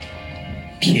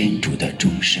天主的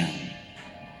钟声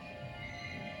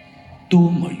多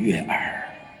么悦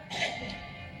耳，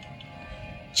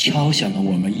敲响了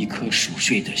我们一颗熟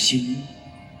睡的心，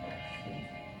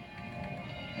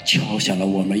敲响了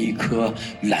我们一颗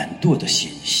懒惰的心、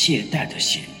懈怠的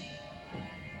心，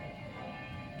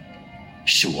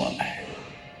是我们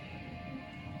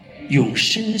用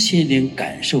身心灵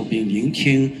感受并聆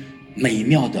听美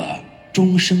妙的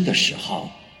钟声的时候，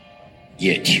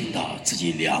也听到自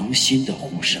己良心的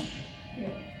呼声，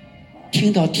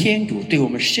听到天主对我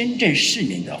们深圳市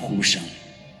民的呼声，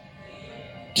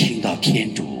听到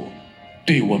天主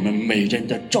对我们每人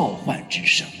的召唤之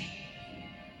声。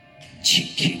请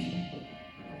听，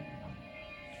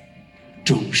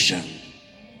钟声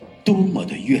多么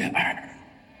的悦耳，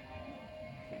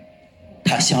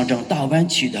它象征大湾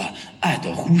区的爱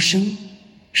的呼声，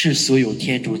是所有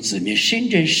天主子民深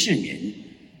圳市民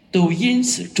都因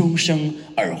此钟声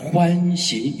而欢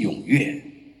欣踊跃。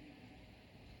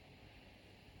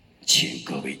请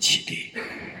各位起立，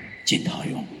敬堂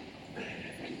咏。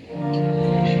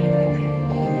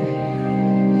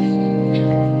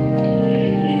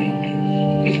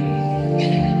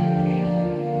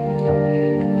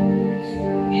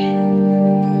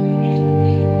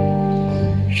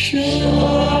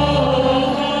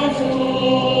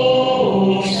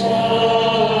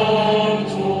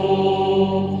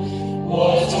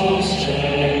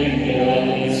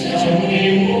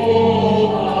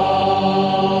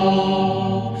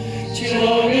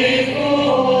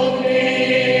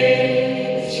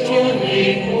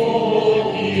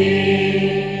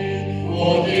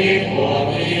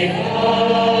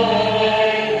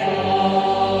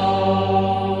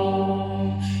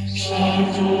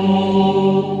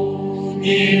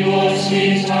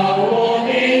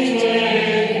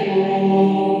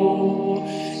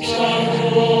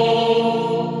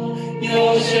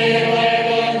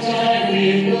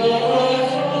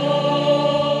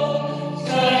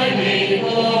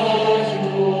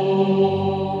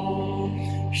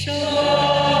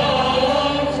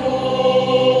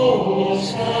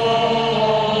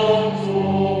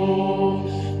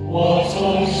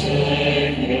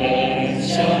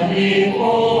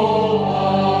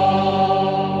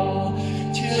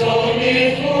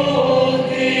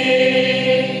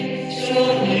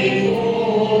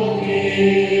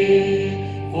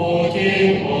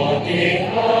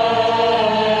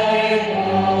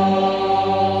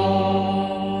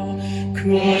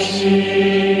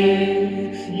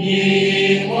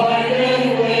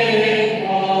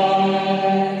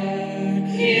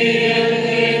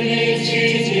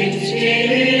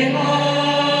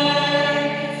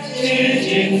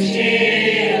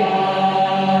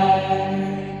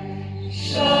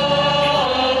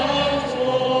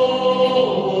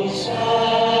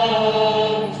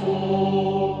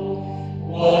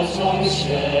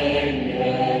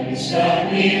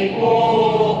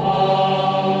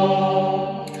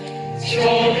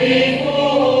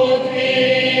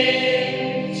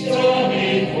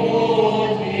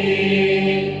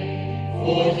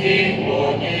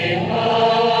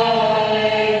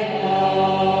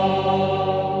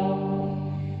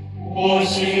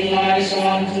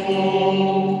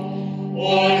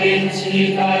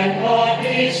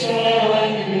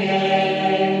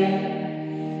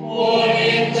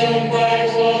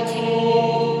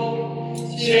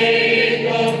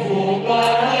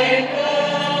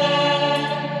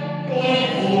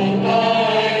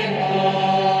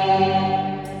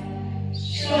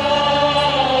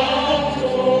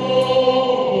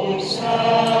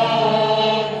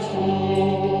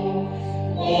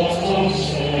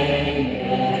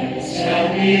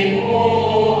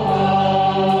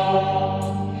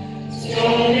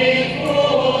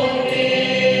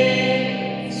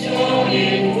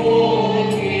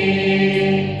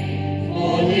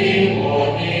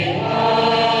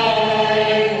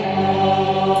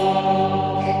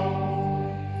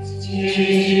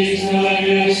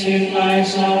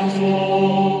向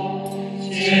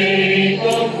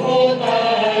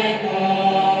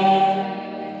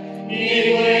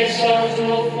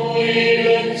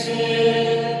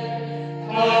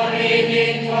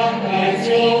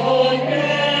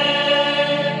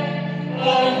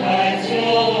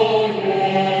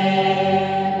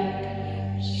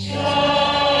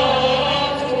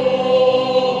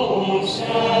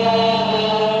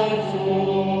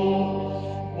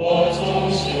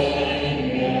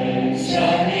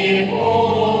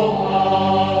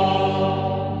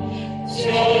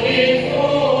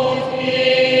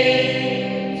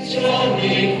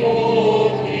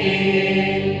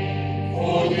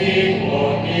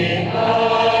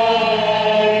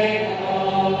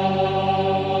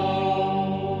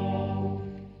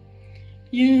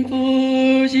应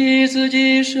负起自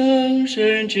己生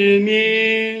身之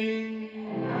命，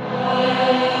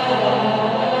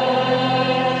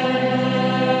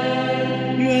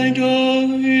愿主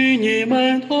与你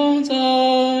们同在。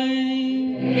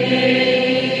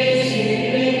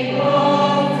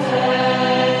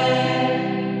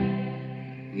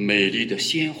美丽的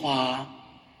鲜花，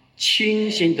清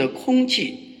新的空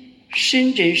气，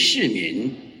深圳市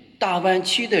民、大湾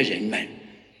区的人们，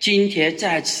今天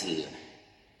在此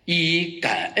以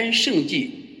感恩圣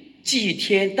祭祭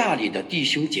天大礼的弟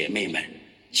兄姐妹们，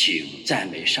请赞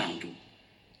美上主。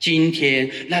今天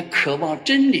来渴望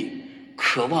真理、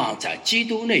渴望在基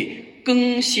督内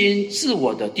更新自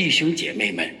我的弟兄姐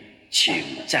妹们，请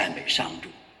赞美上主。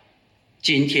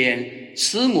今天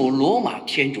慈母罗马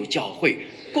天主教会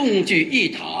共聚一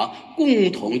堂，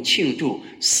共同庆祝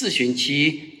四旬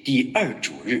期第二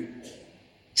主日。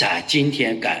在今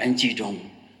天感恩祭中，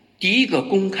第一个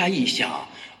公开意向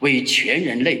为全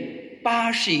人类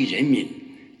80亿人民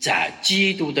在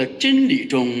基督的真理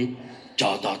中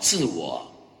找到自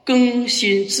我、更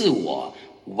新自我、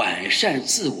完善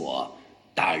自我，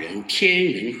达人天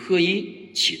人合一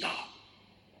祈祷。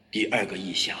第二个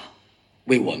意向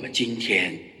为我们今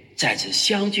天在此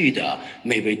相聚的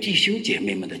每位弟兄姐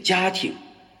妹们的家庭、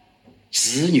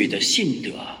子女的信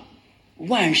德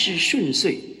万事顺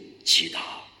遂祈祷。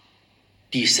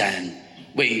第三，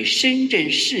为深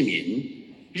圳市民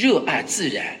热爱自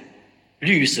然、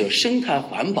绿色生态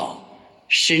环保，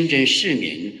深圳市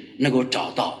民能够找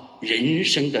到人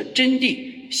生的真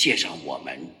谛，献上我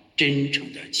们真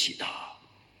诚的祈祷。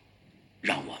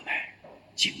让我们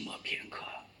静默片刻。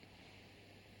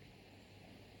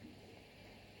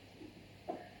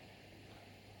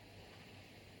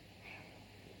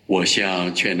我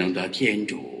向全能的天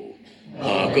主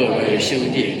和各位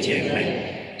兄弟姐妹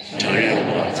承认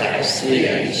我在思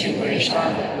言行为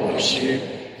上的过失，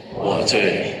我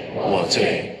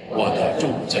的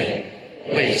重罪。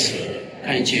为此，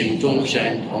恳请终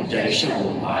身童真圣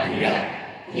母玛利亚、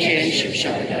天使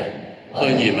圣人和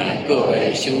你们各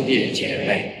位兄弟姐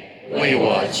妹为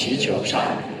我祈求上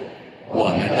主，我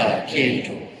们的天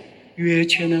主，愿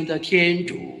全能的天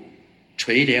主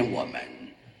垂怜我们，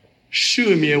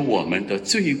赦免我们的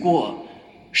罪过，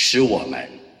使我们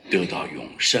得到永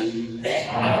生。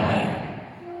阿门。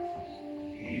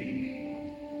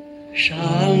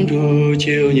上主，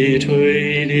求你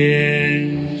垂怜。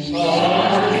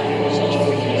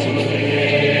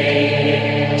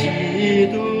基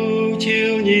督，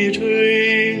求你垂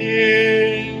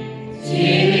怜。基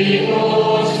督，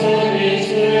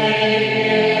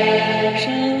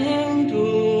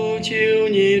求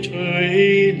你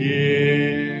垂怜。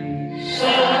上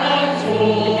主，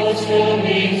求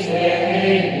你垂怜。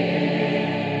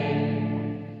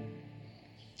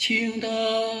请大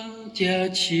家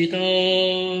祈祷。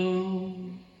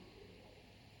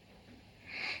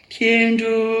天主，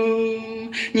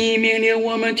你命令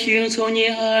我们听从你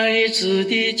爱子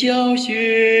的教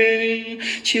训，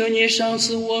求你赏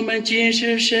赐我们今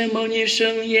世深蒙你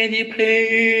圣言的培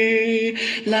育，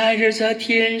来日在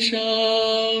天上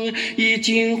以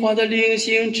净化的灵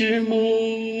性之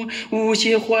目，无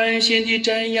限欢欣地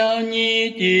瞻仰你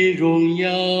的荣耀。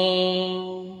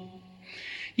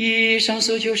以上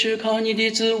所求是靠你的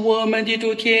子，我们的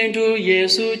主天主耶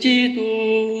稣基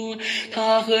督，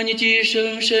他和你的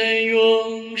生身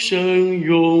永生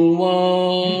永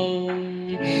王。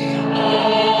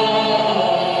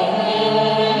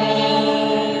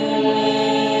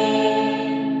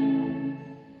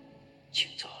请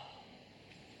坐。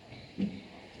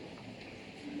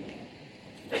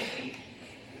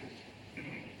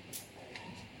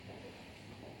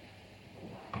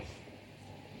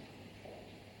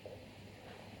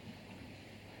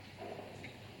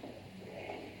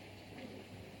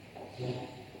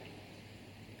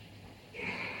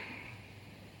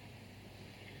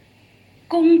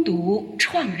恭读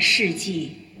创世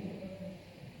纪。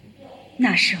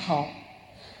那时候，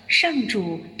上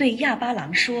主对亚巴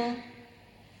郎说：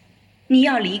你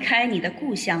要离开你的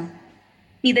故乡、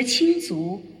你的亲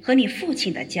族和你父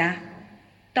亲的家，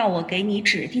到我给你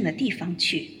指定的地方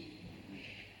去。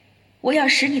我要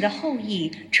使你的后裔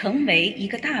成为一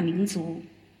个大民族，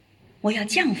我要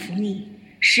降服你，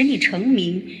使你成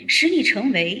名，使你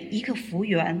成为一个福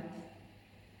源。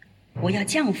我要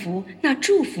降服那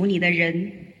祝福你的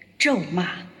人，咒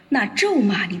骂那咒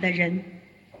骂你的人。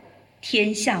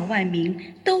天下万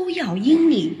民都要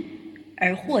因你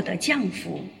而获得降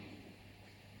福。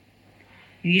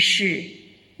于是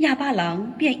亚巴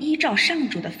郎便依照上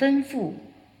主的吩咐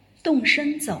动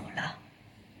身走了。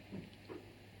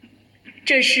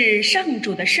这是上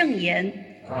主的圣言。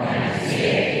感谢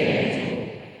天主。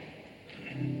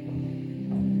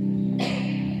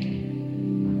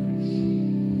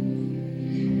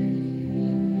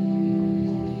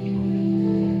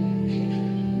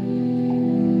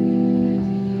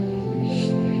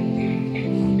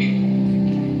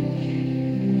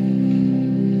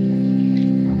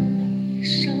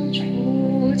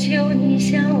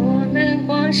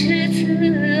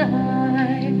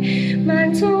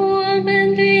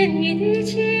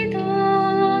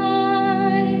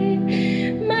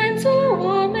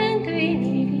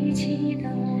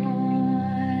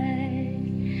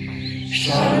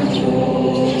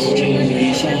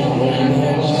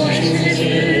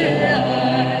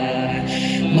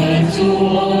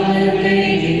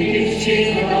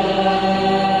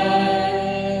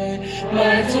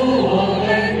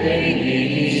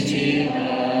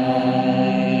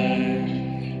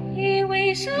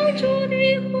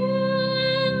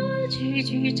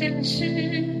与真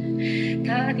实，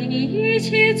他的一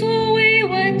切作为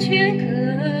完全可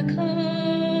靠，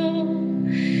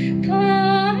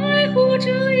他爱护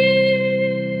正义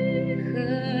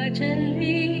和真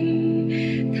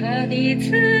理，他的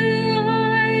慈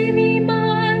爱弥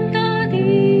漫大地。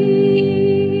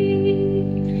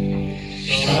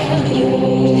上主，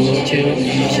求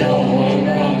你向我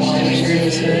们满是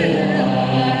慈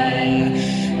爱，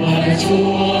满足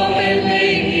我们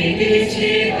对你的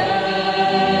期待，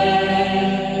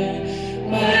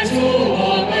满足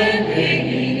我们对你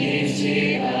的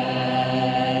期待。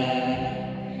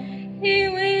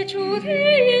因为主的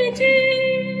眼睛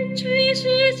垂视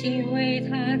敬畏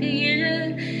他的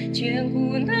人，眷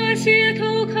顾那些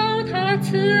投靠他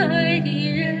慈爱的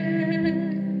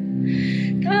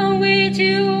人，他为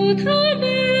救他们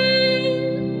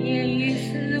免于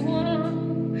死亡，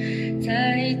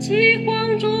在饥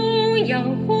荒中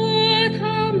养活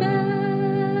他们。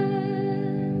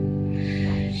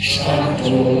上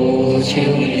主，求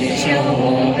你向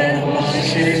我们满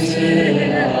是慈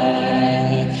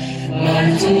爱，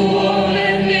满足我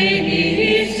们对你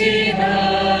的期待，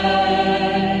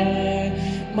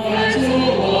满足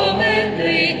我们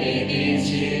对你的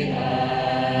期待。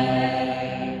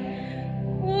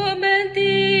我们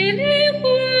的灵魂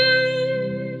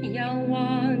仰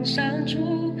望上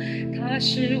主，他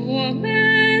是我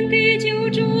们的救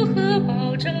助和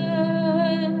保障。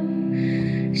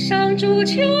上主，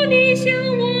求你向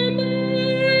我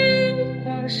们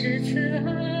广施慈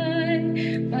爱，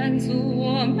满足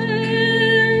我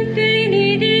们对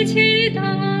你的期待。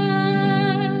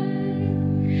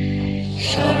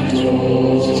上主，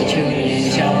求你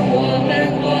向我们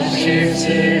广施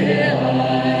慈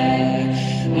爱，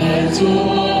满足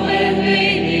我们对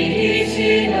你的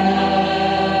期待，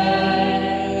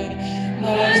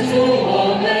满足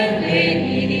我们对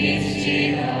你的期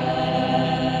待。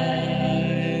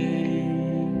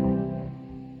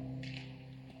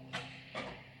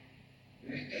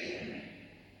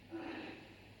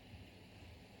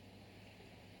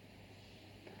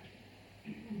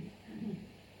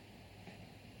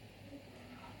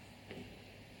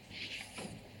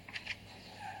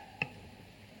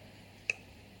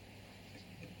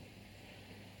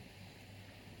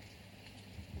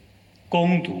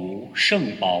恭读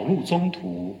圣保禄宗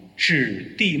徒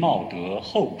致弟茂德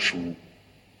后书。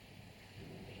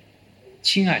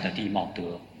亲爱的弟茂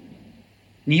德，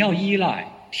你要依赖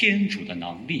天主的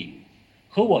能力，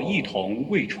和我一同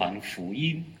为传福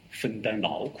音分担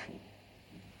劳苦。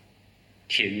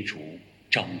天主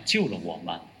拯救了我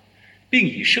们，并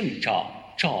以圣召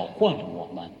召唤了我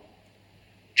们，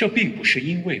这并不是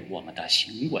因为我们的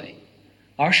行为，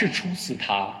而是出自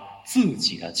他自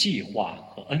己的计划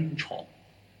和恩宠。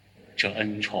这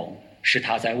恩宠是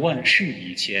他在万世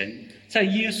以前在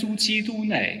耶稣基督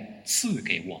内赐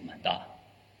给我们的，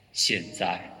现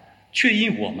在却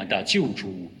因我们的救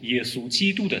主耶稣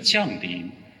基督的降临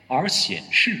而显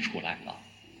示出来了。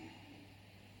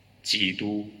基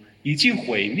督已经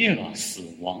毁灭了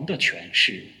死亡的权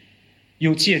势，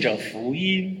又借着福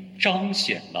音彰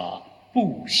显了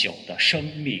不朽的生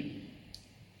命。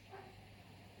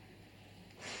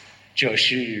这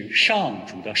是上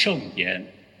主的圣言。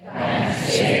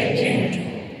谢天主，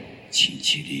请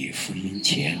起立，福音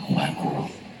前欢呼。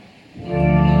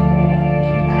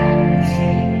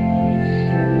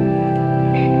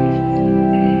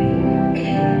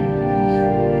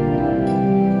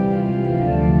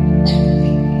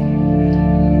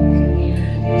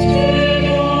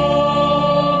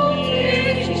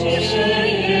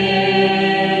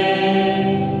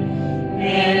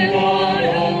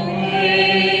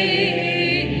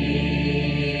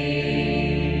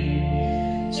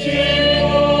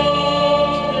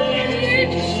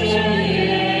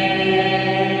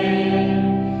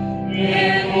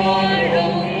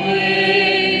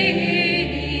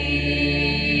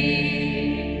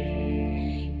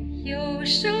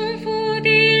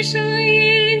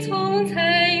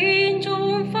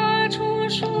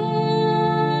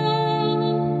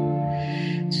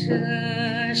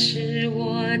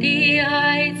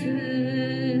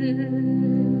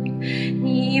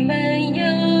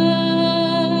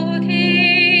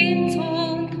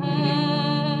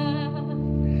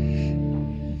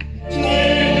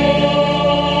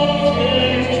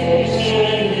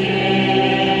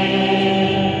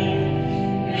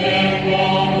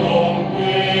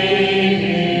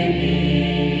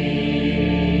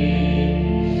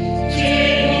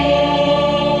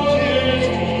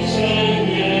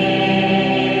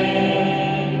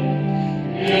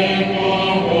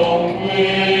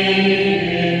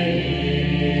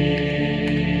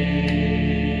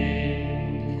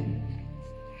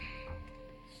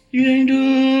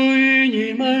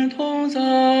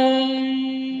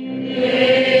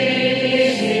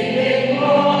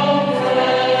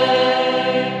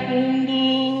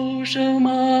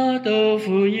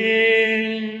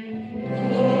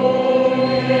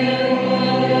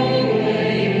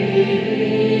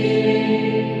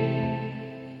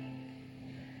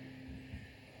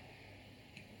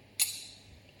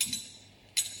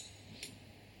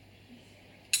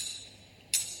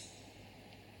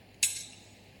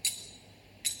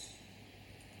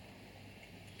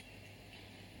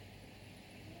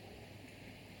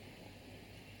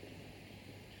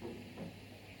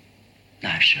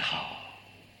那时候，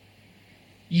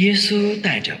耶稣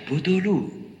带着伯多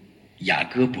禄、雅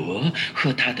各伯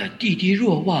和他的弟弟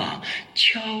若望，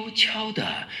悄悄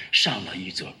地上了一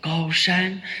座高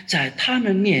山，在他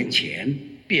们面前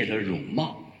变了容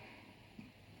貌。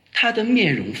他的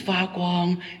面容发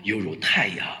光，犹如太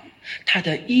阳，他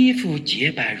的衣服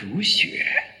洁白如雪。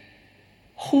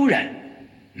忽然，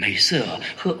梅瑟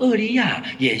和厄利亚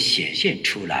也显现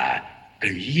出来，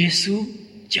跟耶稣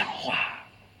讲话。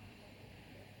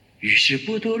于是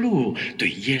伯多禄对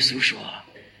耶稣说：“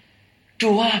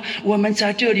主啊，我们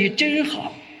在这里真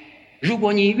好，如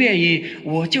果你愿意，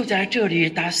我就在这里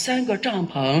搭3个帐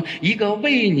篷，一个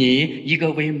为你，一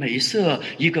个为梅瑟，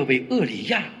一个为厄利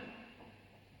亚。”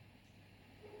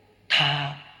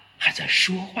他还在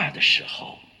说话的时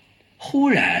候，忽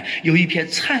然有一片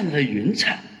灿烂的云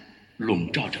彩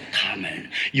笼罩着他们，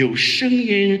有声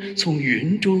音从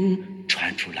云中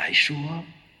传出来说：“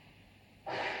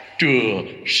这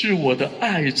是我的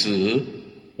爱子，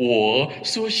我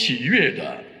所喜悦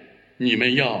的，你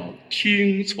们要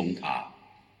听从他。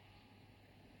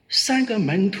”3个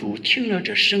门徒听了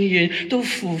这声音，都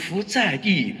俯伏在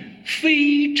地，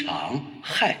非常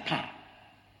害怕。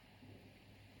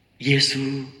耶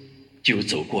稣就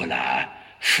走过来，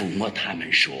抚摸他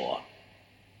们说：“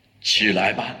起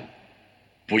来吧，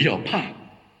不要怕。”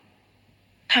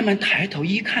他们抬头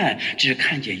一看，只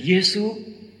看见耶稣，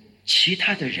其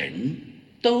他的人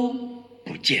都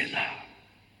不见了。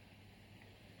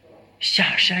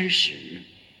下山时，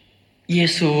耶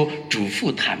稣嘱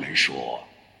咐他们说：“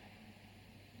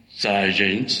在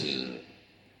人子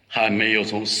还没有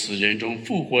从死人中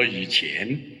复活以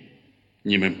前，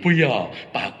你们不要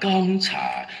把刚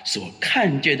才所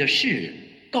看见的事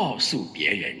告诉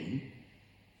别人。”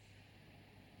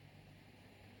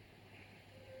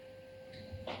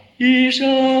以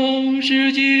上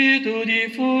是基督的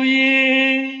福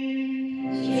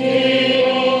音。基督，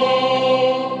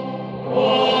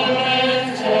我们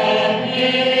赞美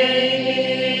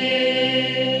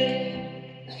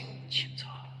你。请坐。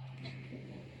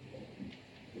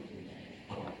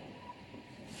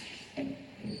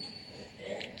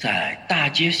在大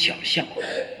街小巷，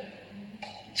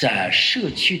在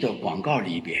社区的广告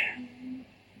里边，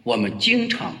我们经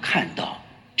常看到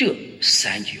这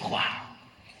3句话：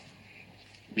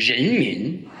人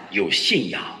民有信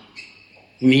仰，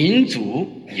民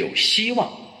族有希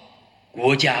望，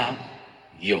国家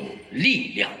有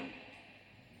力量。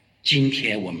今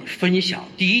天我们分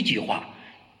享第1句话：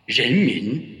人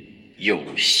民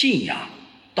有信仰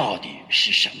到底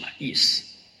是什么意思？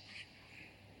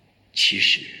其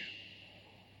实，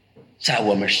在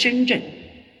我们深圳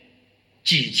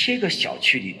几千个小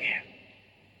区里面，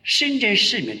深圳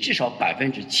市民至少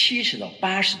70%到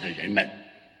80%的人们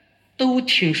都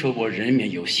听说过人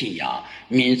民有信仰，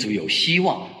民族有希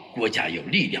望，国家有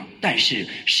力量。但是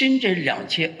深圳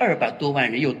2200多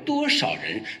万人，有多少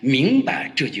人明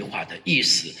白这句话的意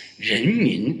思？人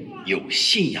民有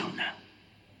信仰呢？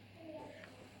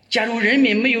假如人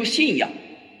民没有信仰，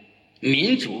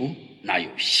民族哪有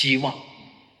希望？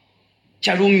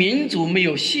假如民族没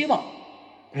有希望，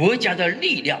国家的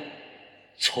力量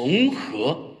从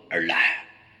何而来？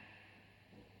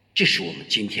这是我们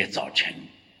今天早晨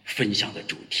分享的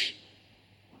主题。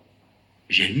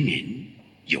人民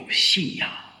有信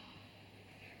仰，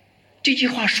这句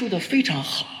话说得非常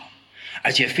好，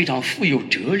而且非常富有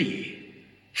哲理，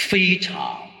非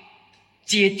常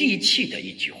接地气的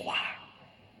一句话。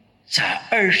在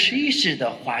21世的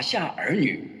华夏儿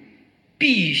女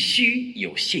必须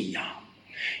有信仰，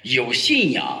有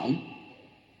信仰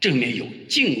证明有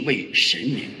敬畏神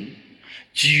明，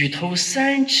举头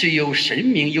3尺有神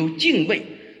明，有敬畏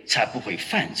才不会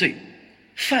犯罪，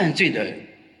犯罪的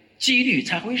几率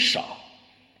才会少，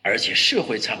而且社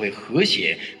会才会和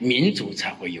谐，民族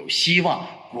才会有希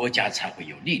望，国家才会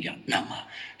有力量。那么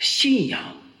信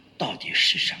仰到底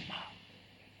是什么？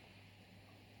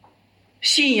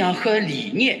信仰和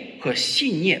理念和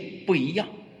信念不一样。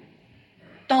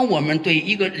当我们对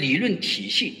一个理论体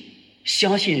系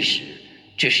相信时，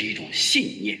这是一种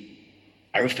信念，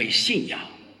而非信仰。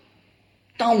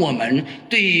当我们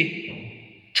对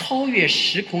超越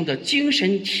时空的精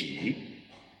神体，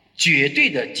绝对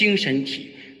的精神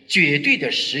体，绝对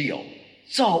的实有，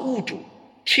造物主、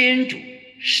天主、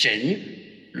神、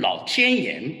老天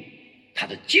爷，他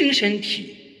的精神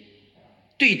体，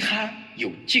对他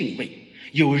有敬畏，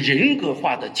有人格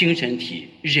化的精神体，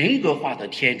人格化的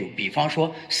天主。比方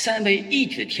说3位一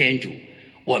体的天主，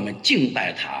我们敬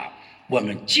拜他，我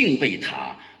们敬畏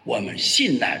他，我们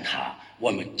信赖他，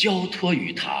我们交托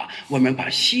于他，我们把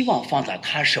希望放在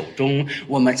他手中，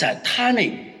我们在他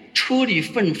内出力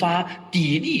奋发，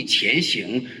砥砺前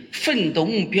行，奋斗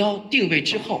目标定位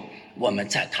之后，我们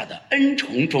在他的恩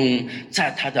宠中，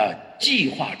在他的计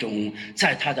划中，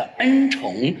在他的恩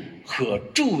宠和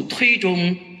助推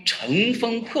中乘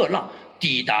风破浪，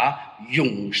抵达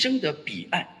永生的彼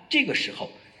岸。这个时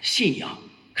候信仰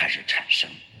开始产生。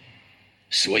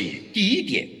所以第一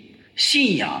点，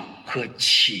信仰和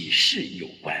启示有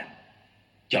关，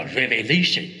叫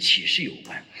revelation， 启示有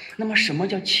关。那么什么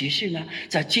叫启示呢？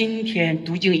在今天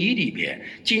读经1里边，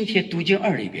今天读经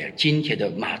2里边，今天的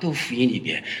马窦福音里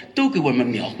边，都给我们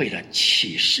描绘了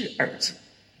启示2字。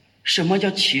什么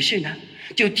叫启示呢？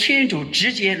就天主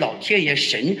直接，老天爷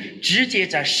神直接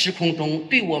在时空中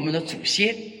对我们的祖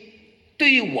先，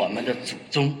对我们的祖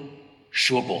宗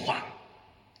说过话。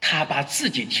他把自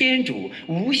己天主，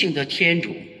无形的天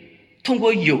主，通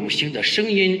过有形的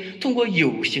声音，通过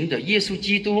有形的耶稣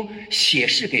基督显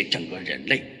示给整个人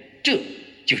类，这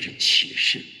就是启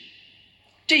示。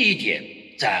这一点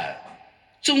在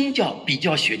宗教比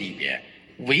较学里边，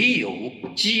唯有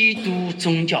基督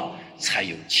宗教才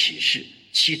有启示，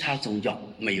其他宗教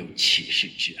没有启示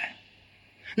之恩。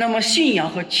那么信仰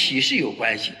和启示有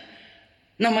关系，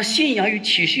那么信仰与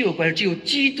启示有关系，只有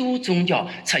基督宗教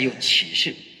才有启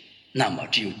示。那么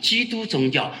只有基督宗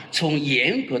教，从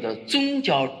严格的宗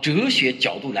教哲学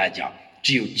角度来讲，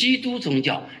只有基督宗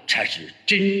教才是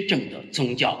真正的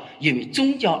宗教。因为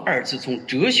宗教2字从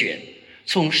哲学、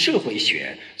从社会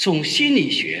学、从心理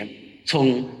学、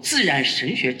从自然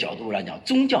神学角度来讲，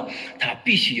宗教它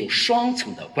必须有双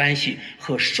层的关系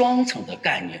和双层的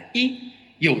概念。一，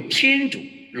有天主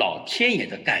老天爷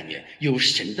的概念，有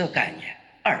神的概念；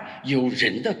二，有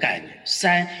人的概念；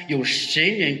三，有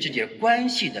神人之间关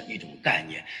系的一种概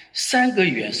念。3个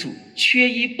元素缺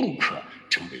一不可，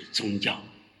成为宗教。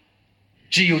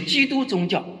只有基督宗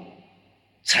教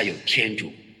才有天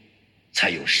主，才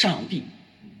有上帝，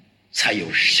才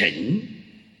有神，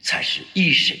才是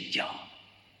一神教。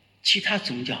其他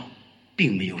宗教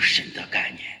并没有神的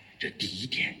概念，这第一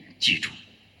点记住。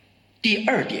第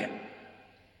二点，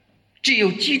只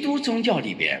有基督宗教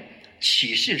里边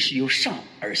启示是由上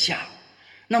而下。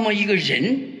那么一个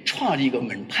人创立一个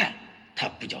门派，它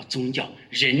不叫宗教，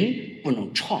人不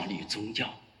能创立宗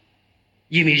教，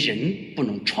因为人不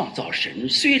能创造神。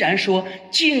虽然说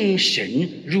敬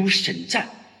神如神在，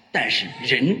但是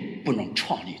人不能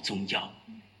创立宗教。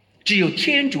只有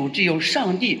天主，只有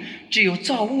上帝，只有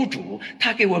造物主，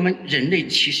他给我们人类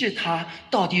启示他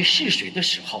到底是谁的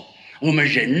时候，我们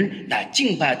人来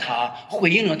敬拜他，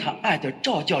回应了他爱的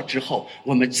召叫之后，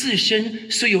我们自身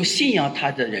所有信仰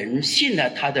他的人，信赖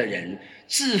他的人，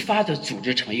自发的组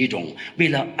织成一种为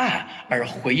了爱而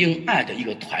回应爱的一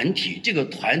个团体。这个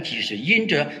团体是因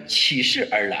着启示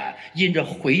而来，因着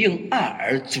回应爱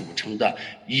而组成的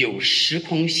有时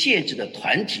空限制的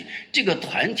团体。这个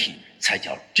团体才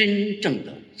叫真正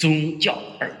的宗教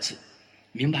2字，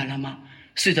明白了吗？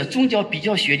所以在宗教比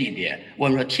较学里边，我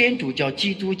们说天主教、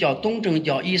基督教、东正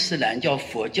教、伊斯兰教、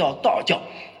佛教、道教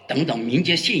等等民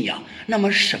间信仰，那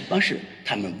么什么是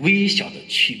他们微小的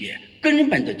区别？根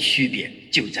本的区别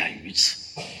就在于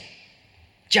此。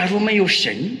假如没有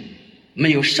神，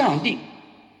没有上帝，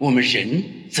我们人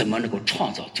怎么能够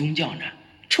创造宗教呢？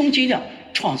充其量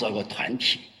创造一个团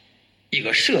体，一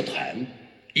个社团，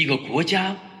一个国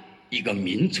家，一个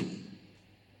民族，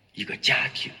一个家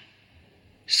庭。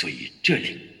所以这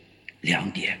里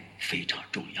2点非常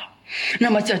重要。那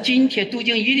么在今天读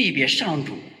经1里边，上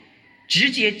主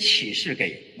直接启示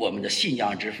给我们的信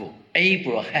仰之父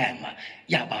Abraham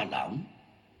亚巴郎。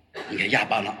你看亚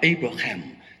巴郎 Abraham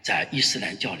在伊斯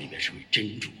兰教里面是为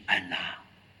真主安拉。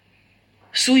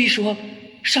所以说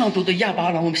上主对亚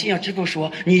巴郎，我们信仰之父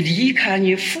说，你离开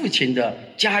你父亲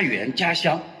的家园家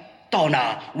乡，到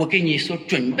那我给你所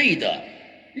准备的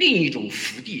另一种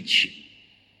福地去。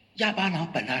亚巴郎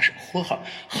本来是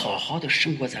好好的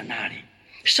生活在那里，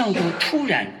上主突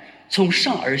然从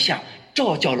上而下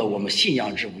召叫了我们信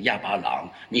仰之父亚巴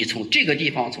郎，你从这个地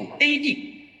方，从 A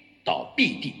地到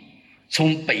B 地，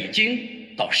从北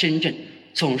京到深圳，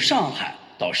从上海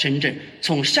到深圳，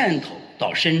从汕头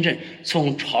到深圳，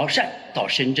从潮汕到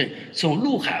深圳，从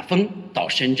陆海丰到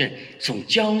深圳，从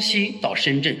江西到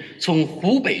深圳，从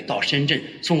湖北到深圳，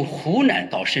从湖南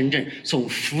到深圳，从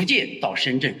福建到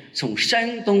深圳，从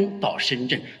山东到深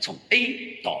圳，从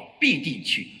A 到 B 地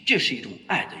区。这是一种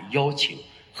爱的邀请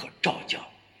和召叫。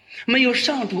没有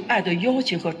上主爱的邀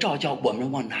请和召叫，我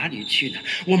们往哪里去呢？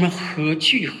我们何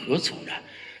去何从呢？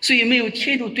所以没有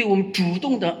天主对我们主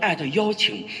动的爱的邀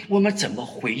请，我们怎么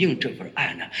回应这份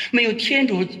爱呢？没有天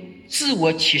主自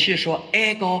我启示说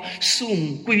ego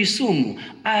sum 归 sum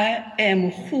I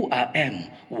am who I am，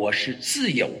 我是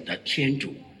自有的天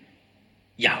主，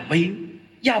亚威、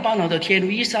亚巴郎的天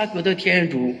主、伊撒格的天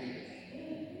主、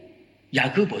雅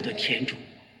各伯的天主，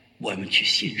我们去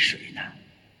信谁呢？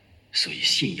所以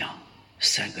信仰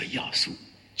3个要素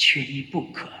缺一不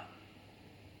可。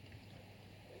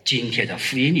今天的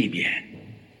福音里边，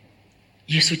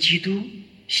耶稣基督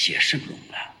写圣咏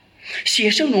了，写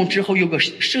圣咏之后，有个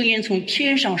声音从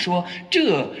天上说：“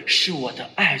这是我的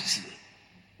爱子，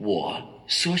我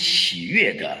所喜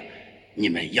悦的，你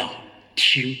们要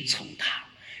听从他。”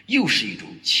又是一种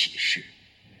启示，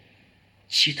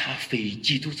其他非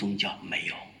基督宗教没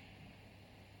有。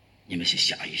你们去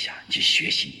想一想，去学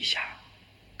习一下，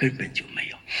根本就没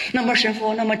有。那么神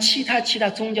父，那么其他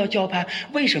宗教教派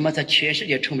为什么在全世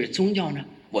界成为宗教呢？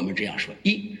我们这样说：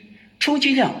一，充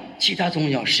其量其他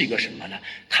宗教是一个什么呢？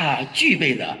它具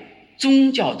备了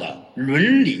宗教的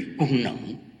伦理功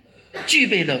能，具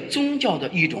备了宗教的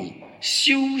一种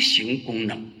修行功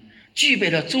能，具备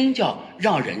了宗教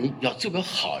让人要做个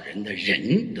好人的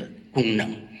人的功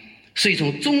能。所以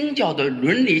从宗教的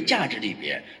伦理价值里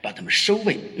边，把它们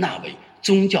纳为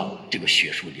宗教这个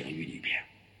学术领域里边。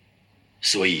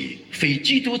所以非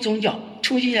基督宗教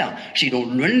充其量是一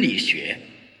种伦理学、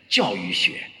教育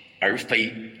学，而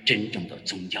非真正的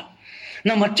宗教。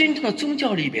那么真正的宗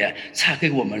教里边，才给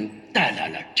我们带来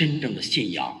了真正的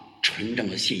信仰，纯正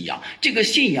的信仰。这个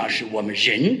信仰是我们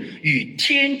人与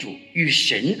天主、与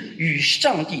神、与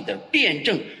上帝的辩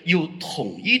证有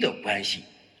统一的关系。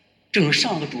正如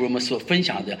上个主任们所分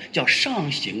享的，叫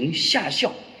上行下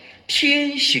效，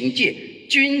天行健，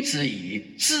君子以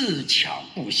自强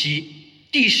不息，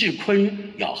地势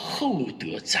坤，要厚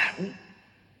德载物，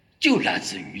就来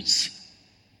自于此。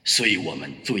所以我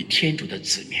们作为天主的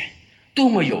子民，多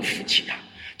么有福气啊！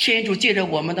天主借着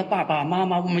我们的爸爸妈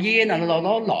妈、我们爷爷奶奶、姥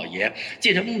姥姥爷，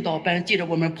借着慕道班，借着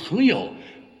我们朋友，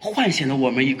唤醒了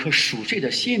我们一颗熟睡的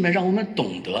心门，让我们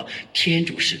懂得天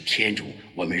主是天主，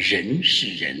我们人是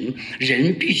人，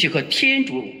人必须和天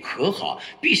主和好，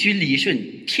必须理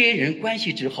顺天人关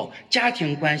系之后，家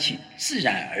庭关系自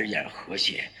然而然和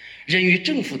谐。人与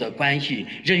政府的关系，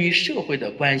人与社会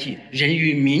的关系，人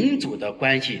与民族的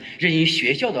关系，人与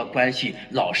学校的关系，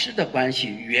老师的关系，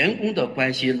员工的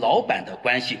关系，老板的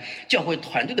关系，教会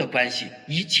团队的关系，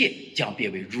一切将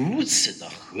变为如此的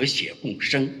和谐共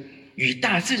生。与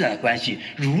大自然的关系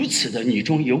如此的你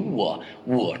中有我，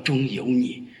我中有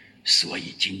你。所以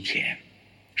今天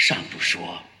上主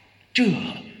说：“这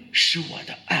是我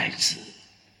的爱子，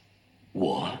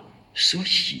我所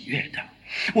喜悦的。”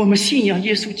我们信仰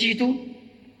耶稣基督，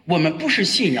我们不是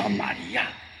信仰玛利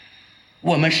亚，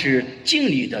我们是敬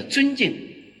礼的尊敬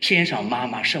天上妈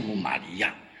妈圣母玛利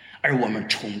亚，而我们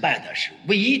崇拜的是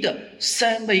唯一的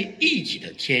三位一体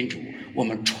的天主。我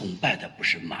们崇拜的不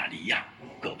是玛利亚，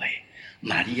各位，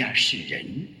玛利亚是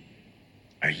人，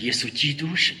而耶稣基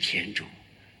督是天主，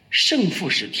圣父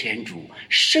是天主，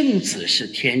圣子是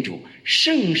天主，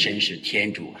圣神是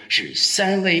天主，是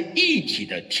三位一体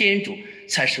的天主，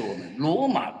才是我们罗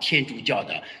马天主教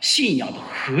的信仰的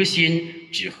核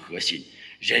心之核心。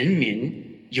人民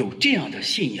有这样的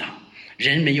信仰，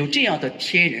人们有这样的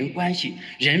天人关系，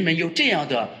人们有这样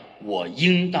的我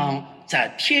应当在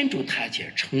天主台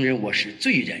前承认我是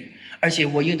罪人，而且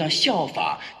我应当效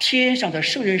法天上的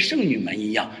圣人圣女们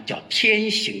一样，叫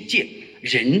天行健，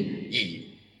人以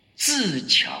自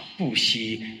强不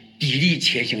息，砥砺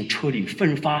前行，车履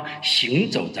奋发，行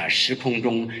走在时空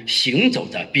中，行走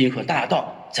在滨河大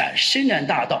道，在深南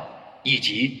大道，以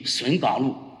及笋岗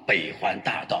路、北环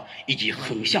大道，以及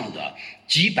横向的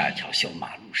几百条小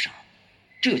马路上。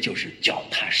这就是脚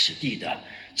踏实地的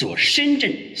做深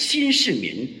圳新市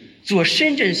民，做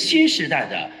深圳新时代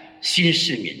的新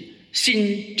市民，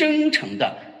新征程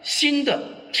的新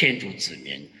的天主子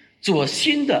民，做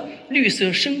新的绿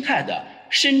色生态的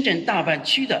深圳大湾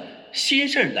区的新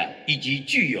生的，以及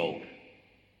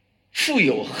富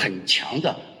有很强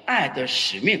的爱的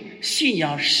使命、信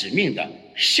仰使命的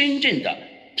深圳的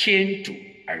天主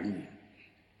儿女。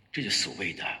这就所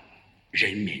谓的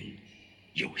人民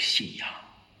有信仰。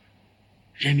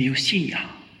人民有信仰，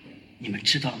你们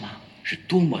知道吗？是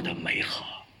多么的美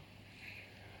好。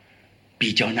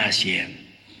比较那些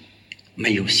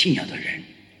没有信仰的人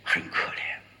很可怜，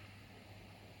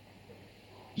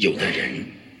有的人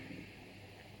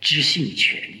知信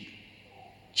权利，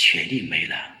权利没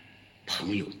了，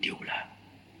朋友丢了，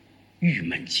郁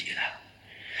闷极了；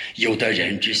有的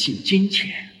人只信金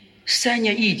钱，3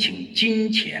年疫情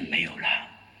金钱没有了，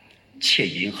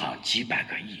欠银行几百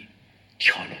个亿，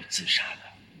跳楼自杀了；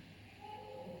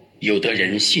有的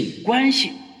人信关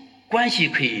系，关系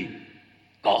可以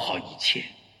搞好一切，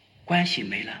关系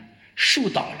没了，树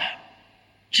倒了，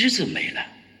枝子没了，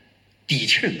底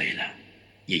气没了，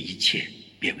也一切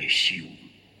变为虚无。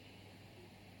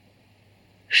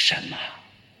什么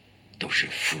都是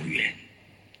福缘，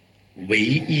唯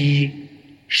一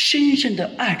深深地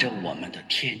爱着我们的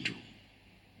天主，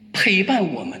陪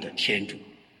伴我们的天主，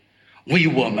为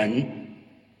我们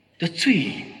的罪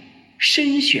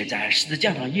深血在十字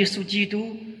架上耶稣基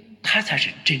督，他才是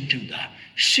真正的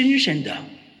深深地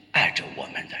爱着我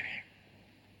们的人，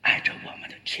爱着我们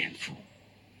的天父。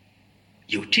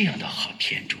有这样的好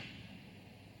天主，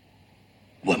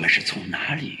我们是从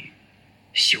哪里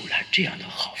修来这样的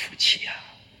好福气啊？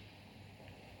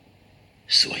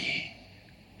所以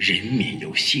人民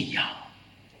有信仰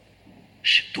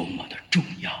是多么的重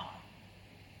要。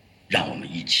让我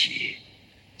们一起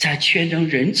在全能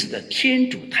仁慈的天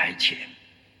主台前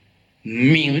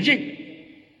明认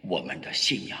我们的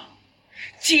信仰，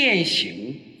践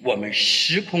行我们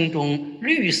时空中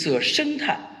绿色生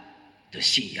态的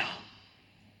信仰，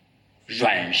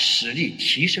软实力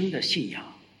提升的信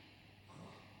仰，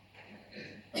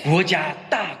国家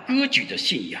大格局的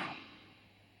信仰，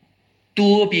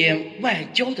多边外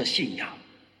交的信仰，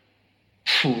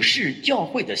普世教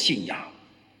会的信仰。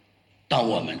当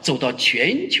我们走到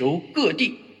全球各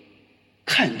地，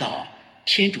看到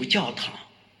天主教堂，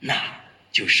那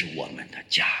就是我们的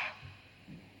家。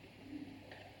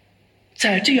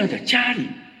在这样的家里，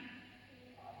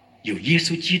有耶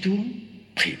稣基督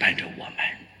陪伴着我们，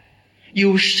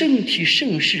有圣体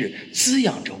圣事滋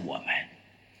养着我们，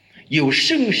有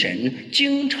圣神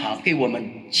经常给我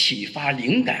们启发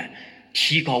灵感，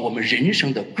提高我们人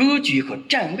生的格局和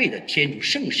站位的天主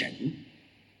圣神，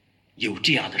有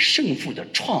这样的圣父的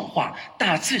创化，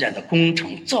大自然的工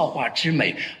程造化之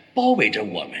美包围着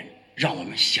我们，让我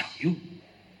们享用。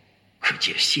可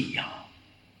见信仰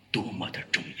多么的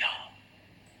重要。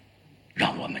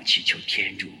让我们祈求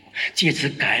天主借此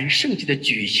感恩圣祭的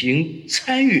举行、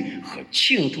参与和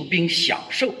庆祝并享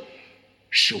受，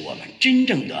使我们真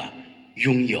正的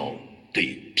拥有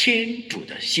对天主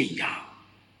的信仰，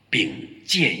并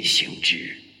践行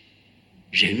之。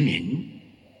人民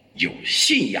有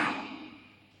信仰，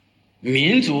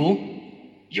民族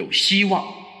有希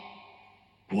望，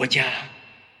国家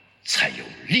才有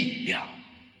力量。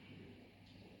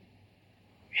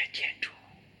愿天主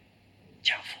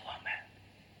降福我们。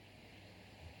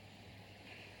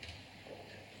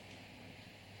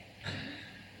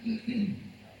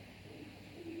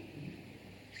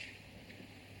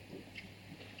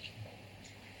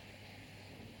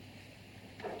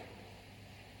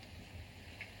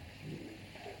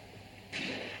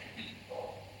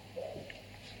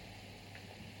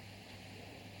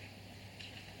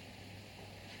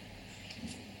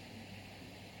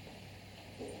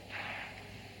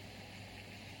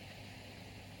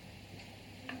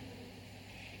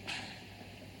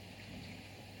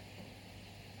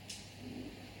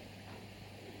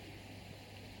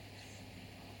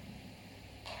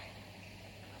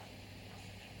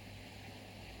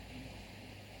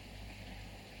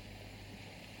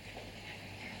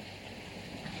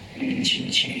请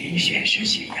起宣誓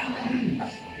信仰。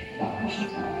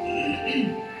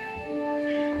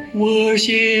我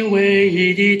信唯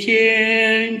一的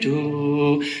天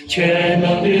主，全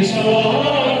能的圣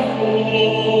父。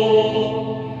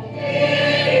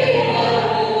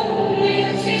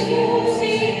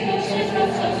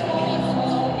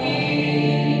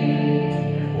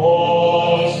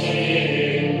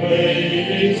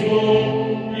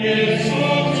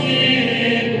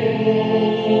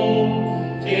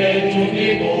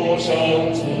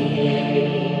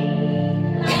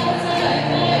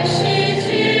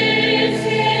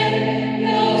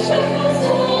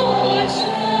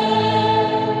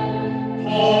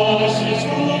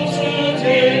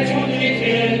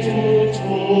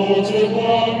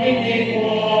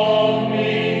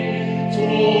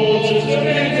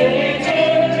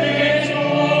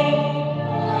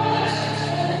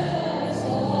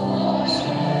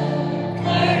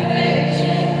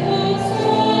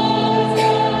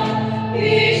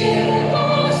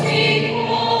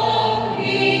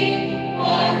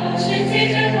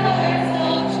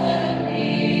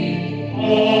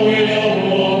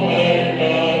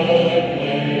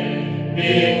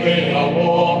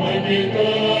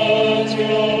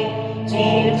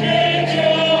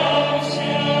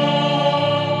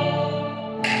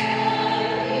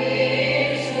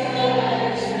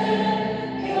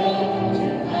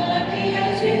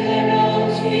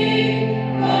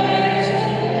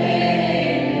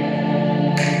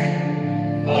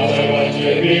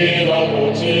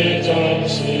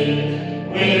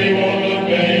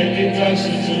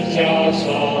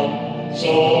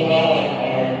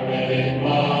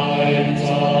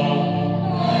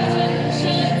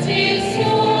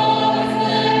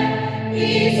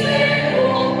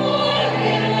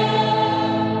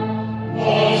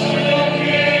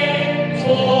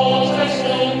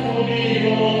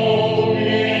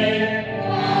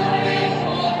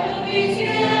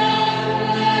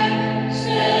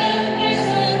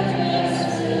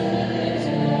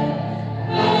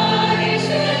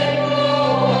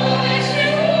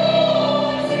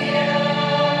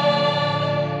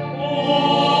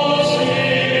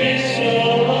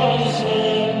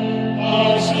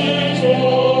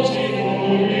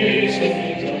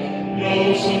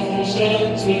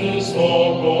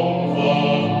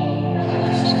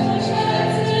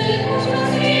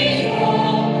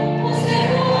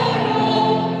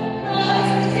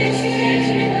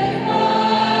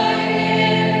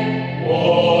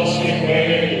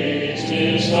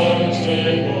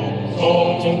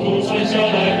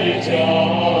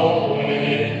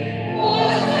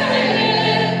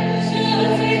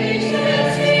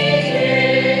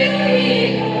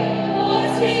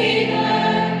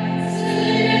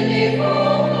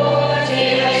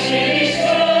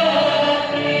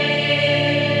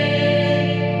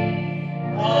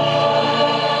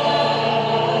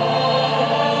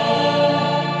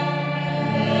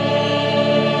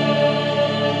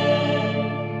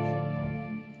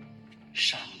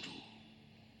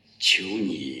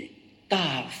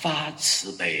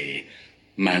慈悲，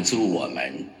满足我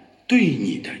们对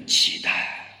你的期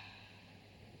待。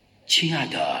亲爱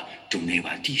的主内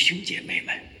外弟兄姐妹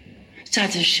们，在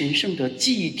这神圣的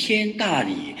祭天大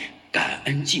礼感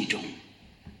恩祭中，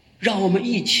让我们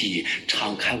一起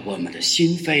敞开我们的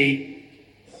心扉，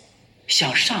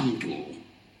向上主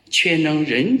全能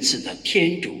仁慈的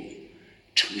天主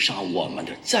呈上我们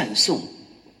的赞颂、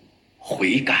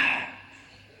悔改、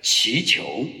祈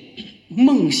求、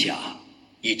梦想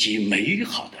以及美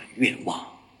好的愿望。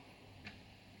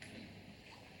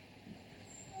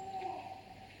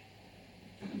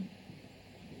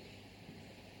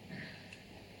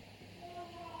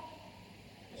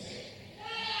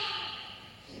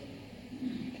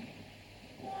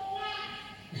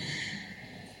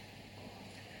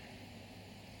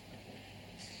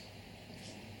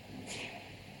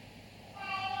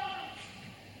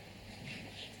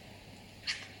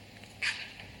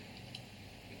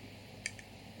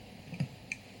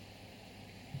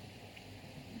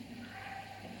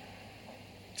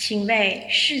请为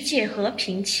世界和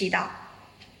平祈祷，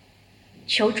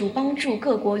求主帮助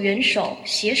各国元首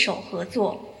携手合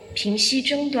作，平息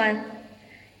争端，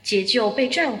解救被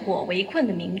战火围困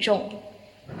的民众，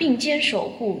并肩守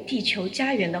护地球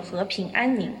家园的和平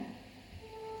安宁。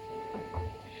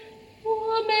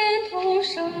我们同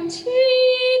声祈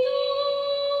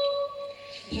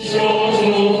祷，求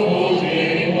主扶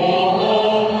庇我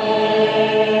们。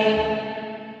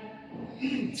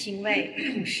请为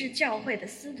普世教会的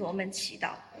司铎们祈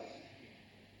祷，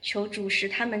求主使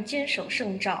他们坚守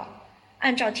圣召，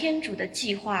按照天主的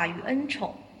计划与恩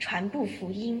宠传布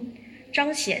福音，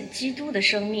彰显基督的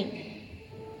生命。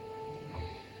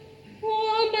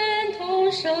我们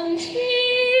同声祈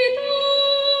祷，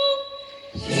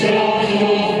求主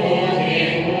扶庇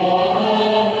我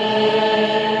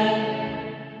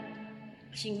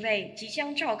们。请为即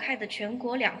将召开的全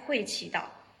国两会祈祷，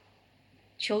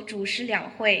求主使两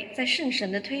会在圣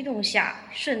神的推动下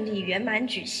顺利圆满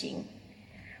举行，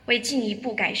为进一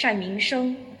步改善民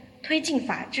生、推进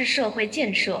法治社会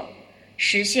建设、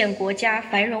实现国家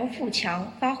繁荣富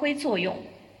强发挥作用。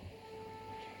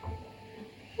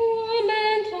我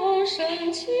们同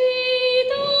声祈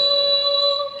祷，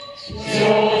求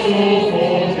主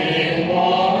扶庇我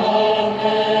们。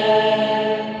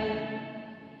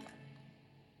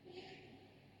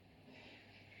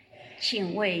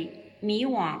请为迷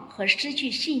惘和失去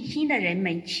信心的人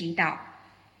们祈祷，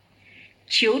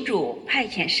求主派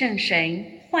遣圣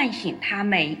神唤醒他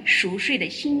们熟睡的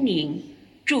心灵，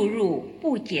注入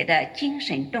不竭的精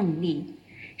神动力，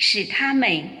使他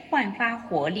们焕发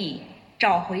活力，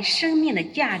找回生命的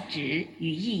价值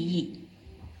与意义。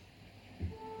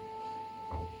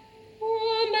我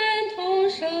们同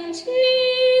声祈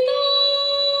祷，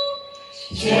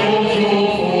求主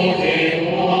扶庇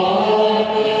我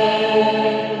们。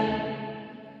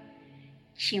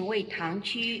请为堂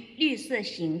区绿色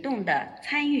行动的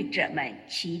参与者们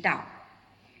祈祷，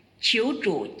求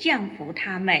主降福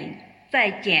他们，在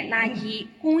捡垃圾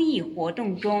公益活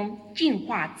动中净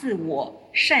化自我，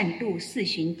善度四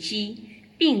旬期，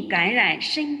并感染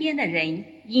身边的人，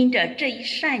因着这一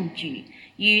善举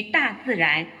与大自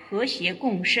然和谐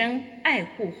共生，爱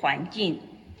护环境。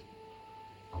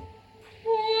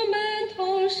我们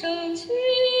同声祈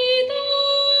祷，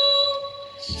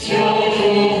求主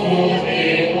扶庇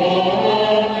我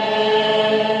们。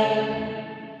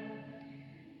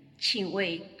请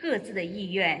为各自的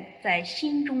意愿在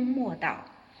心中默祷。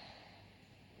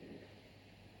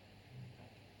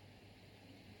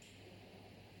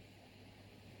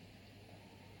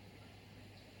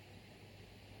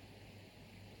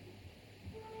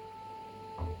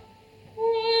我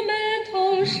们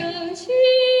同声祈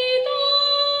祷，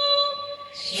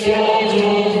求主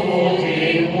扶庇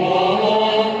我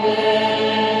们。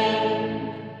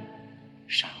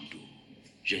上主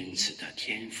仁慈的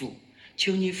天父，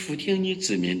求你俯听你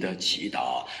子民的祈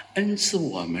祷，恩赐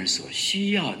我们所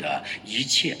需要的一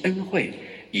切恩惠。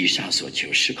以上所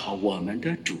求是靠我们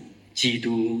的主基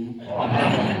督。阿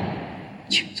门。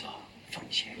请坐，奉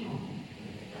献。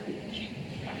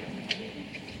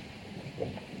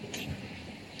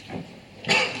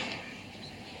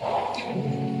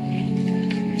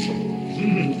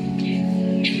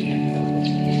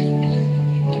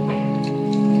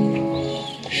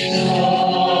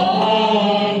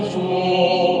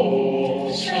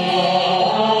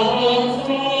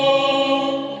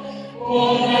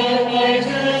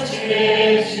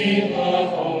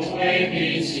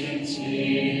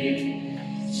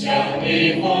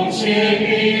奉献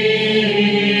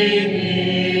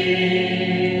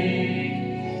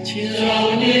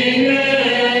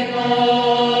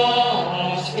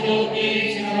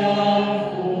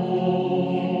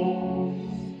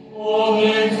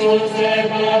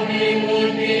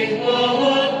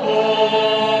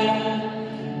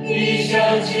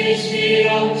气息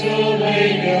用这泪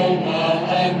流满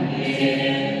面。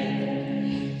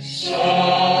上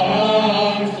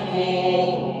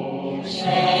主，上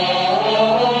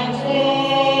主，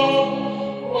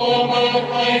我们怀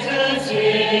着虔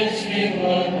诚和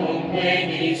同归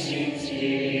的心情，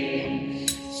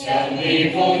向你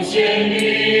奉献律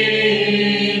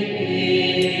例。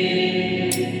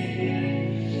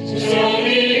求你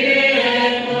悦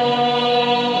纳，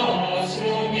求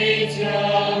你降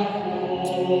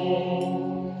福，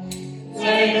在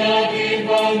那地方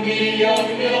的杨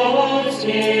柳间，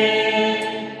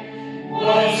关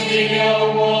系了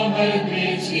我们的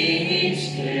金钱。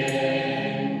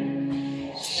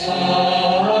上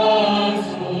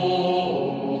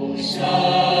主，上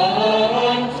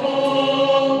主，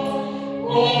我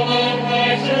们怀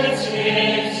着虔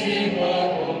诚和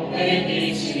同归的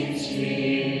心情，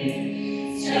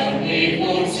向你奉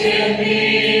献律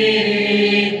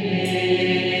例。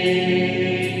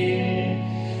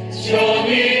求你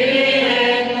悦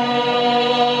纳，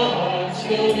求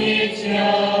你降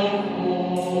福，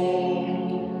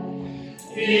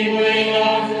因为那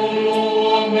俘虏我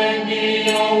们的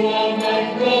要我们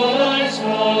歌唱，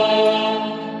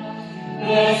那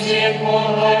些迫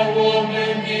害我们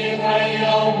的还要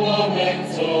我们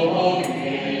走远。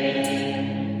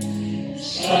上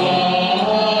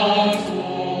主，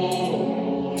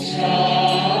上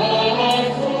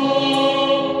主，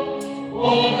我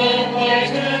们怀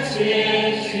着谦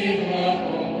虚和同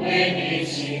归的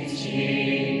心情，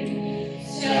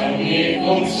向你奉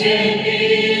献律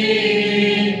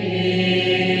例。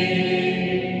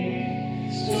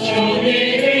求你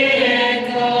悦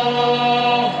纳，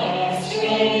求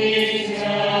你降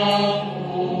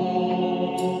福。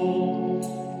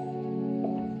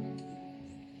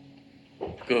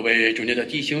各位主内的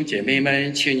弟兄姐妹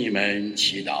们，请你们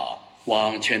祈祷，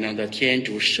望全能的天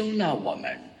主收纳我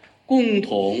们共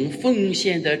同奉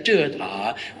献的这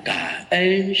塔感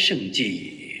恩圣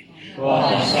祭。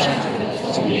望上主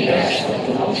从你的手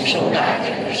中收纳这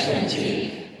个圣祭，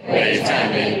为赞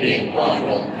美并光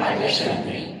荣他的圣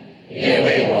名，也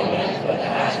为我们和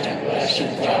他整个圣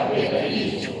教会的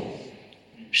益处。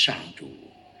上主，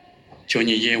求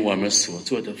你因我们所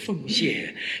做的奉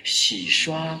献洗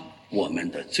刷我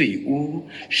们的罪污，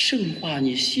圣化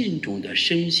你信中的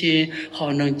身心，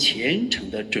好能虔诚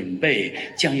地准备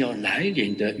将要来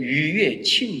临的逾越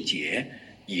庆节。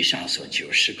以上所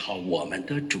求是靠我们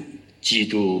的主基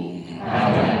督。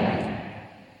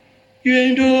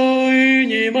愿主与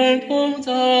你们同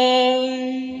在，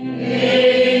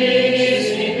与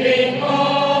心灵同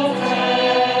在，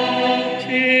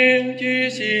请举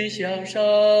心向上。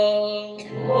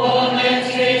我们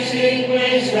全心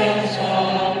归向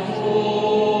上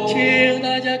主。请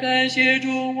大家感谢主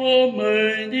我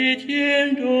们的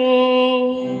天主，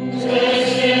这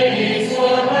是你所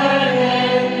爱的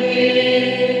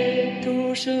地。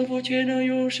主圣父全能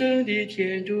永生的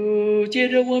天主，借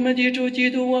着我们的主基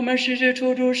督，我们时时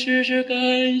处处时时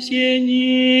感谢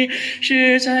你，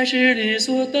实在是理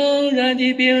所当然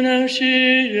的，并能使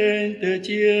人得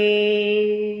救。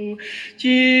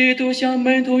基督向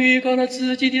门徒预告了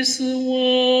自己的死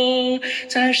亡，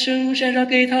在圣山上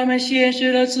给他们显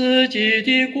示了自己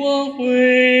的光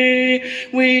辉，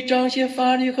为彰显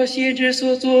法律和先知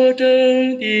所作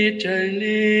证的真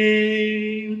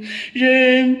理。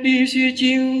人必须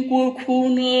经过苦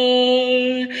难，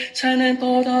才能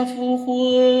到达复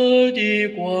活的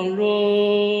光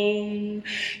荣。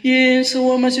因此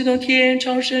我们随同天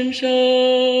朝神圣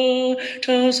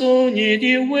称颂你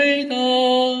的伟大，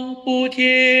不停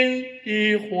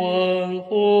地欢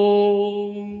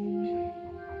呼。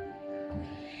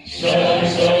圣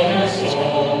圣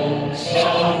颂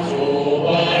上主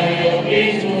万有的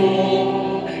主，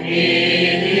你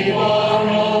的光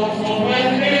荣充满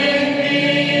天地，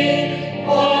万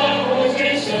物之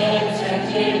神将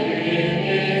至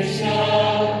云下，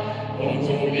公主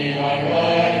的安然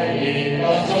的高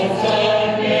颂赞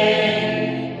美，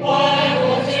万物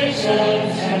之神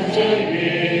将至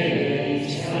云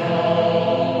下。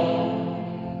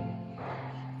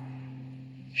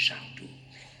上主，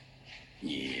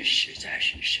你实在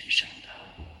是神圣的，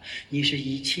你是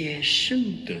一切圣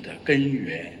德的根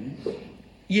源，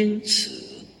因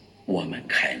此我们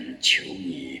恳求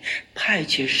你派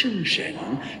遣圣神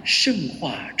圣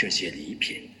化这些礼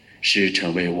品，使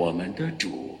成为我们的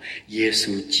主耶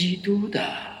稣基督的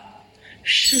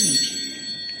圣体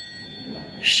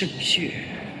圣血。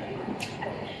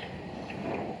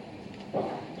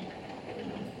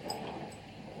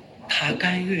他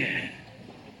甘愿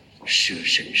舍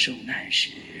身受难时，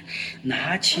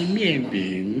拿起面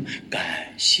饼，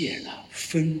感谢了，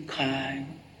分开，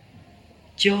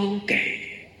交给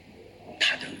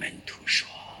他的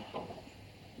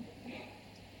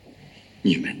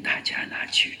你们大家拿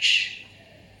去吃，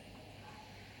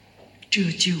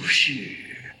这就是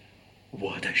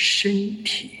我的身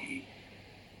体，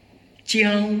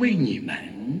将为你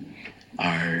们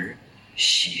而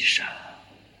牺牲。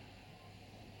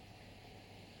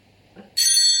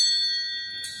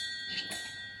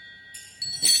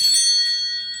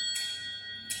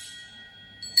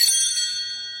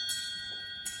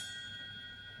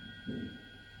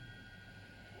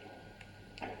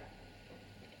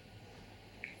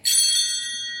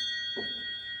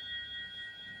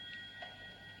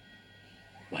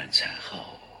晚餐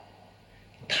后，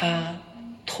他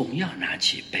同样拿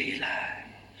起杯来，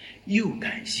又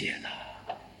感谢了，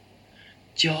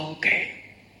交给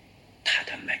他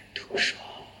的门徒说：“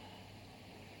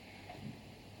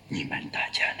你们大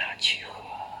家拿去喝，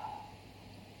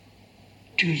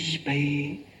这一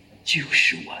杯就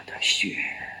是我的血，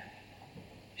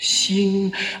新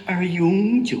而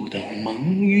永久的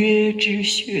盟约之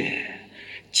血，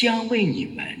将为你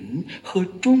们和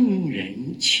众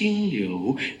人清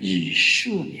流，以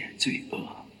赦免罪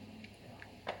恶。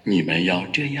你们要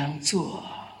这样做，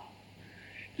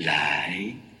来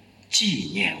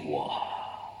纪念我。”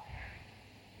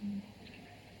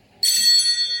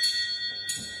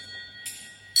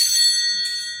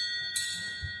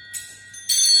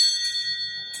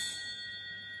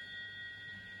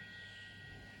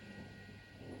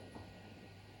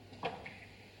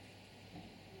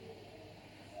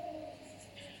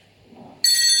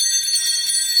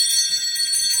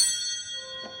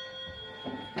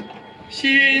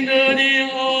新的的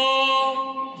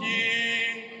奥义，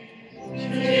基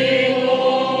督，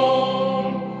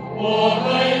我们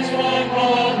传达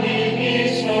你的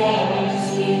圣死，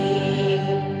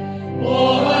我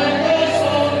们歌颂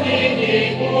你的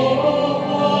复活，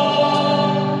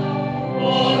我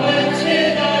们期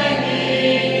待你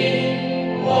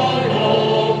光荣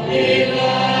的来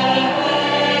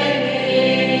临。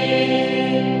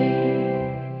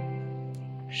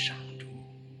上主，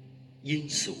因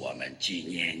此我们纪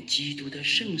念基督的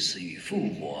圣死与复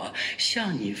活，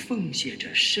向你奉献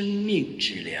着生命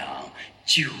之粮、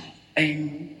救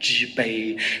恩之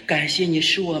杯，感谢你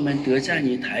使我们得在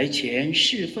你台前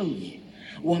侍奉你。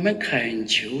我们恳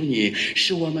求你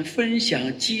使我们分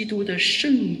享基督的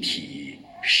圣体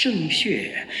圣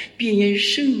血，并因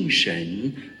圣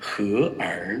神合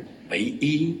而为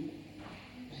一。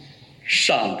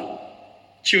上主，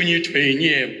求你垂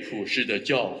念普世的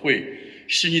教会，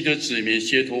使你的子民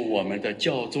协同我们的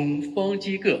教宗方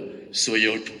济各、所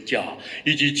有主教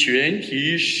以及全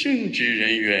体圣职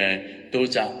人员都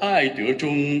在爱德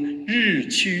中日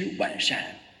趋完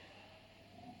善。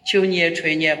求你也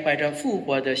垂念怀着复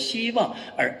活的希望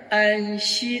而安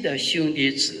息的兄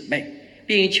弟姊妹，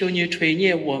并求你垂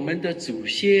念我们的祖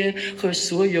先和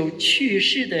所有去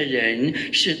世的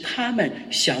人，使他们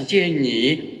想见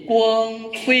你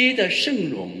光辉的圣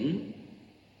容。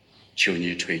求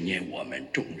你垂念我们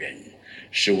众人，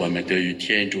使我们得与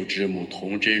天主之母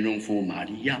童真荣福玛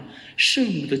利亚、圣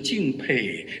母的敬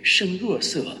佩、圣若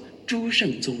瑟、诸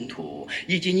圣宗徒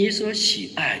以及你所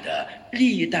喜爱的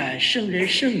历代圣人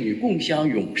圣女共享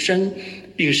永生，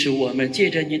并使我们借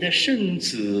着你的圣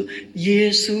子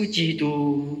耶稣基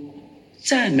督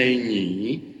赞美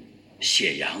你、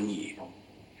显扬你。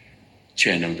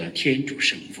全能的天主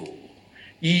圣父，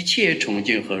一切崇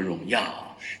敬和荣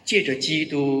耀借着基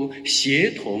督协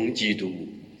同基督，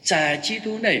在基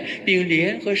督内并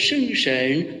联合圣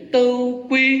神都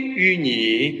归于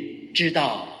你，直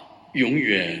到永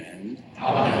远。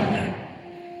阿门。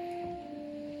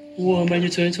我们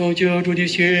遵从救主的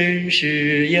训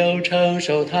示，要承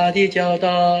受他的教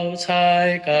导，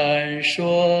才敢说：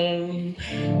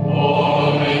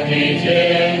我们的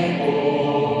天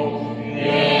父，愿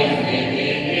你的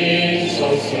名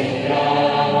受颂扬，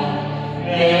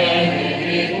愿你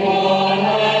的国来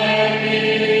临，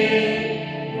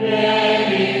愿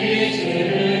你的旨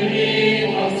意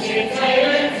奉行在人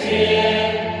间，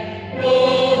如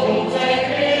同在天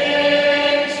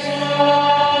上。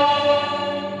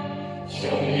求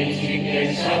你今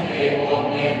天赏给我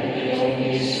们的有你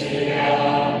食粮，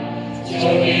求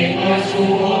你宽恕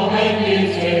我们的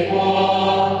罪过，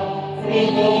如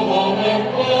同我们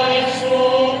宽恕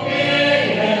别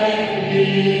人的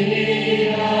一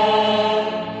样。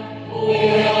不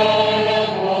要让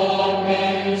我们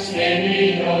陷于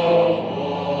诱惑，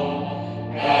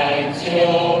但救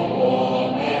我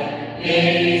们免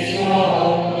于凶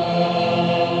恶。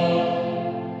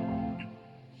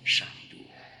上主，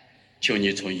求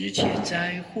你从一切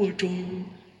灾祸中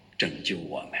拯救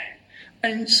我们，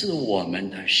恩赐我们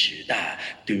的时代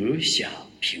得享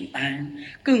平安，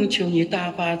更求你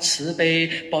大发慈悲，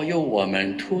保佑我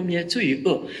们脱灭罪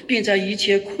恶，并在一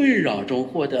切困扰中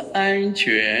获得安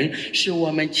全，使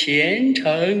我们虔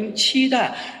诚期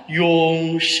待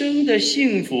永生的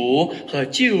幸福和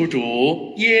救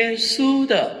主耶稣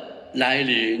的来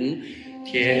临。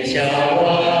天下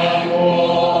万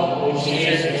国不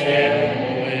谢全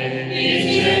为，一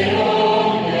切荣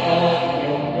耀永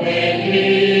归于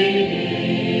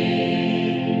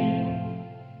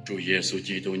主耶稣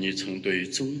基督，你曾对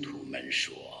宗徒们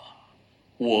说：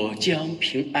我将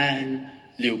平安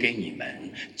留给你们，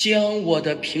将我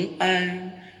的平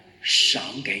安赏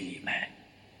给你们。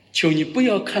求你不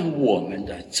要看我们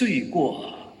的罪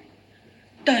过，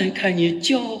但看你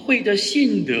教会的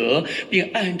信德，并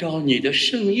按照你的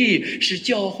圣意使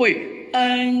教会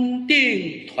安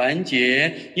定团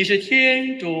结。你是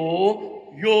天主，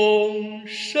永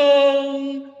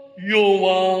生永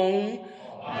王。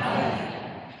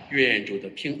愿主的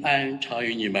平安常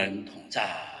与你们同在，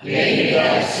愿你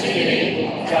的心灵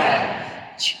同在。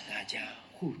请大家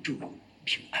互助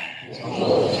平安。祝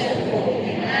圣父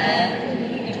平安。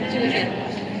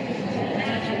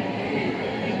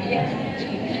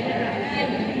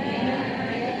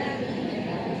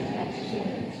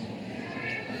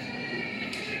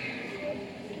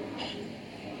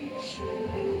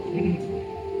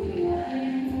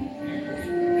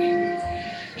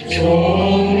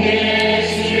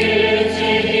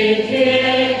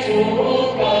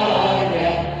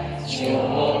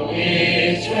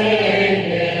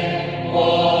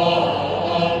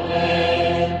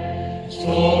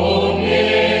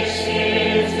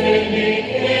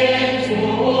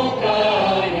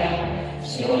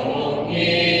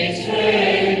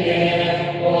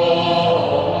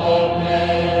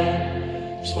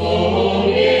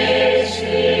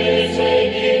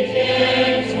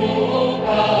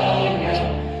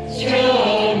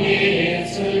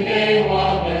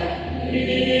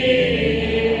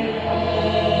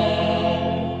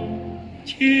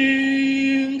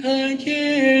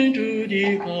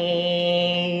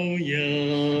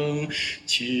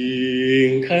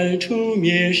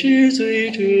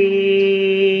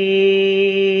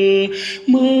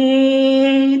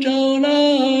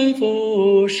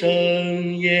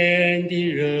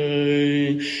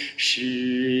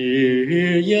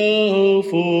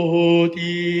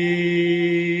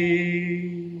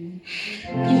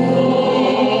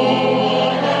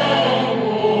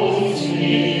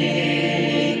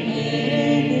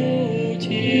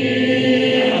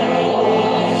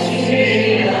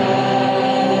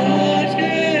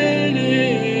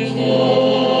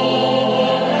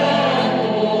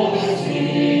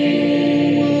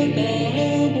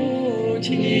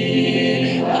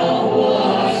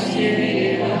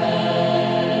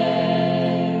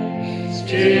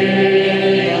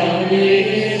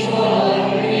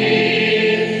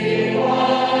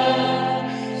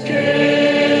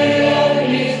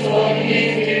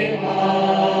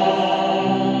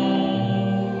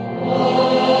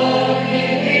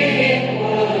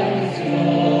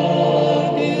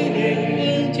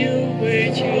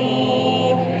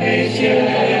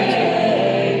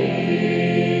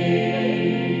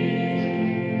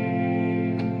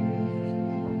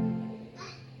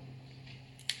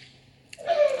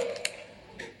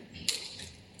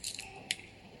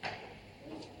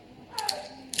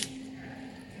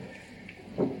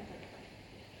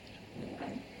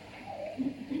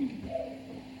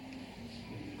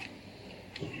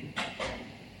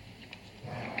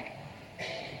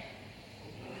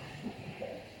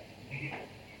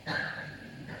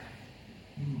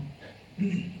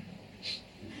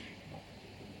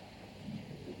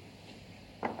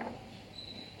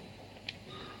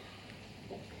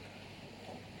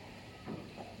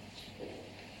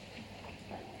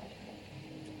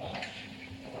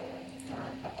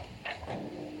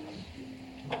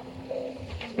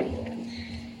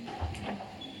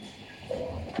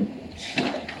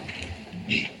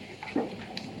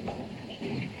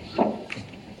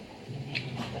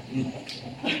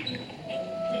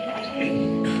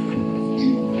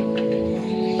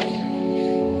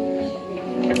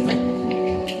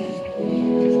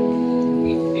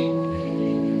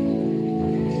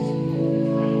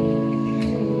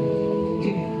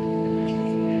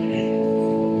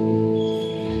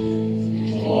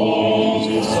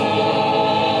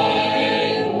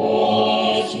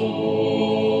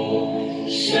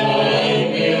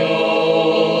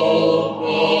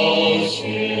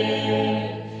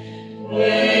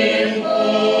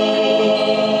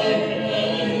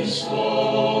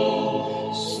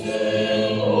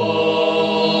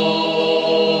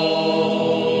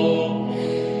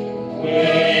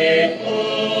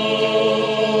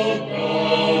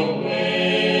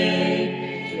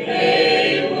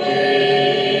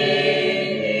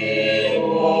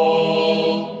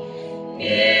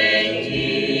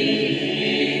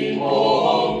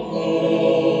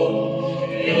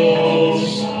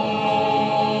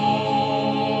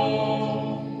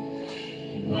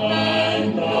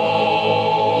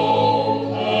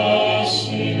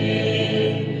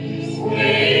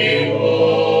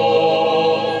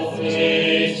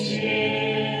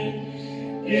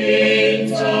云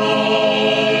在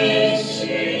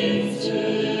心子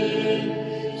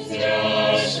加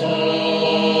上，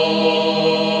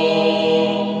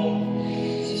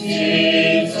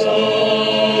记载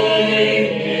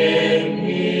怜悯，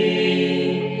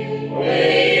唯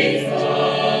在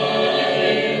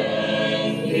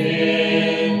恩典，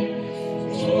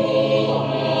主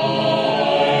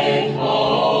爱浩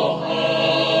瀚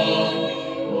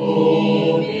无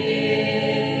边。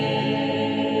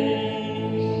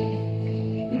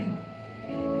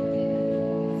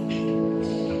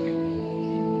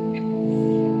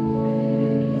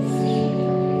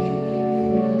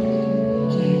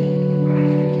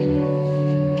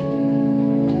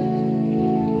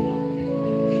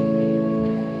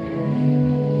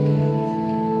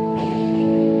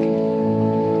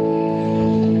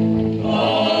当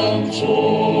主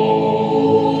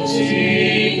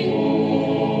基督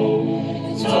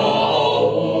造物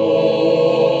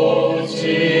之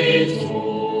主，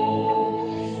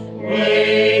为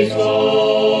众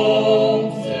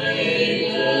罪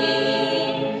人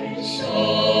受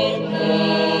难，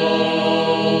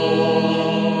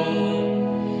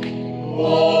红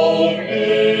日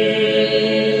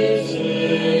之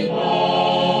光，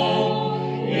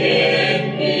怜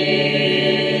悯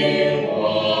光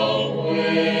辉，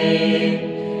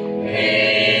平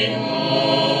安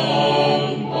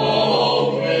保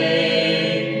卫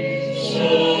生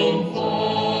发，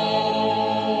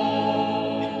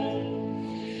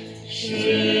狮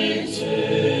子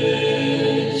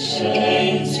神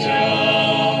家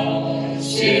显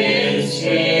现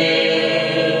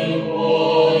我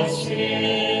前，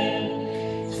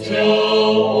救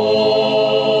我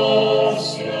修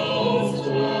传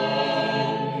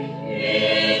远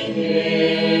远。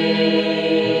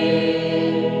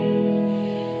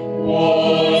我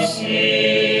心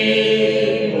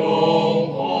荣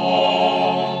华，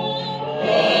恩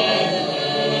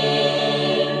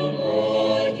我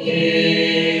听，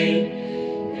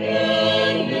人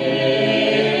类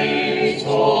充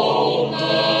满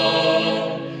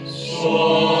双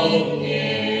眼。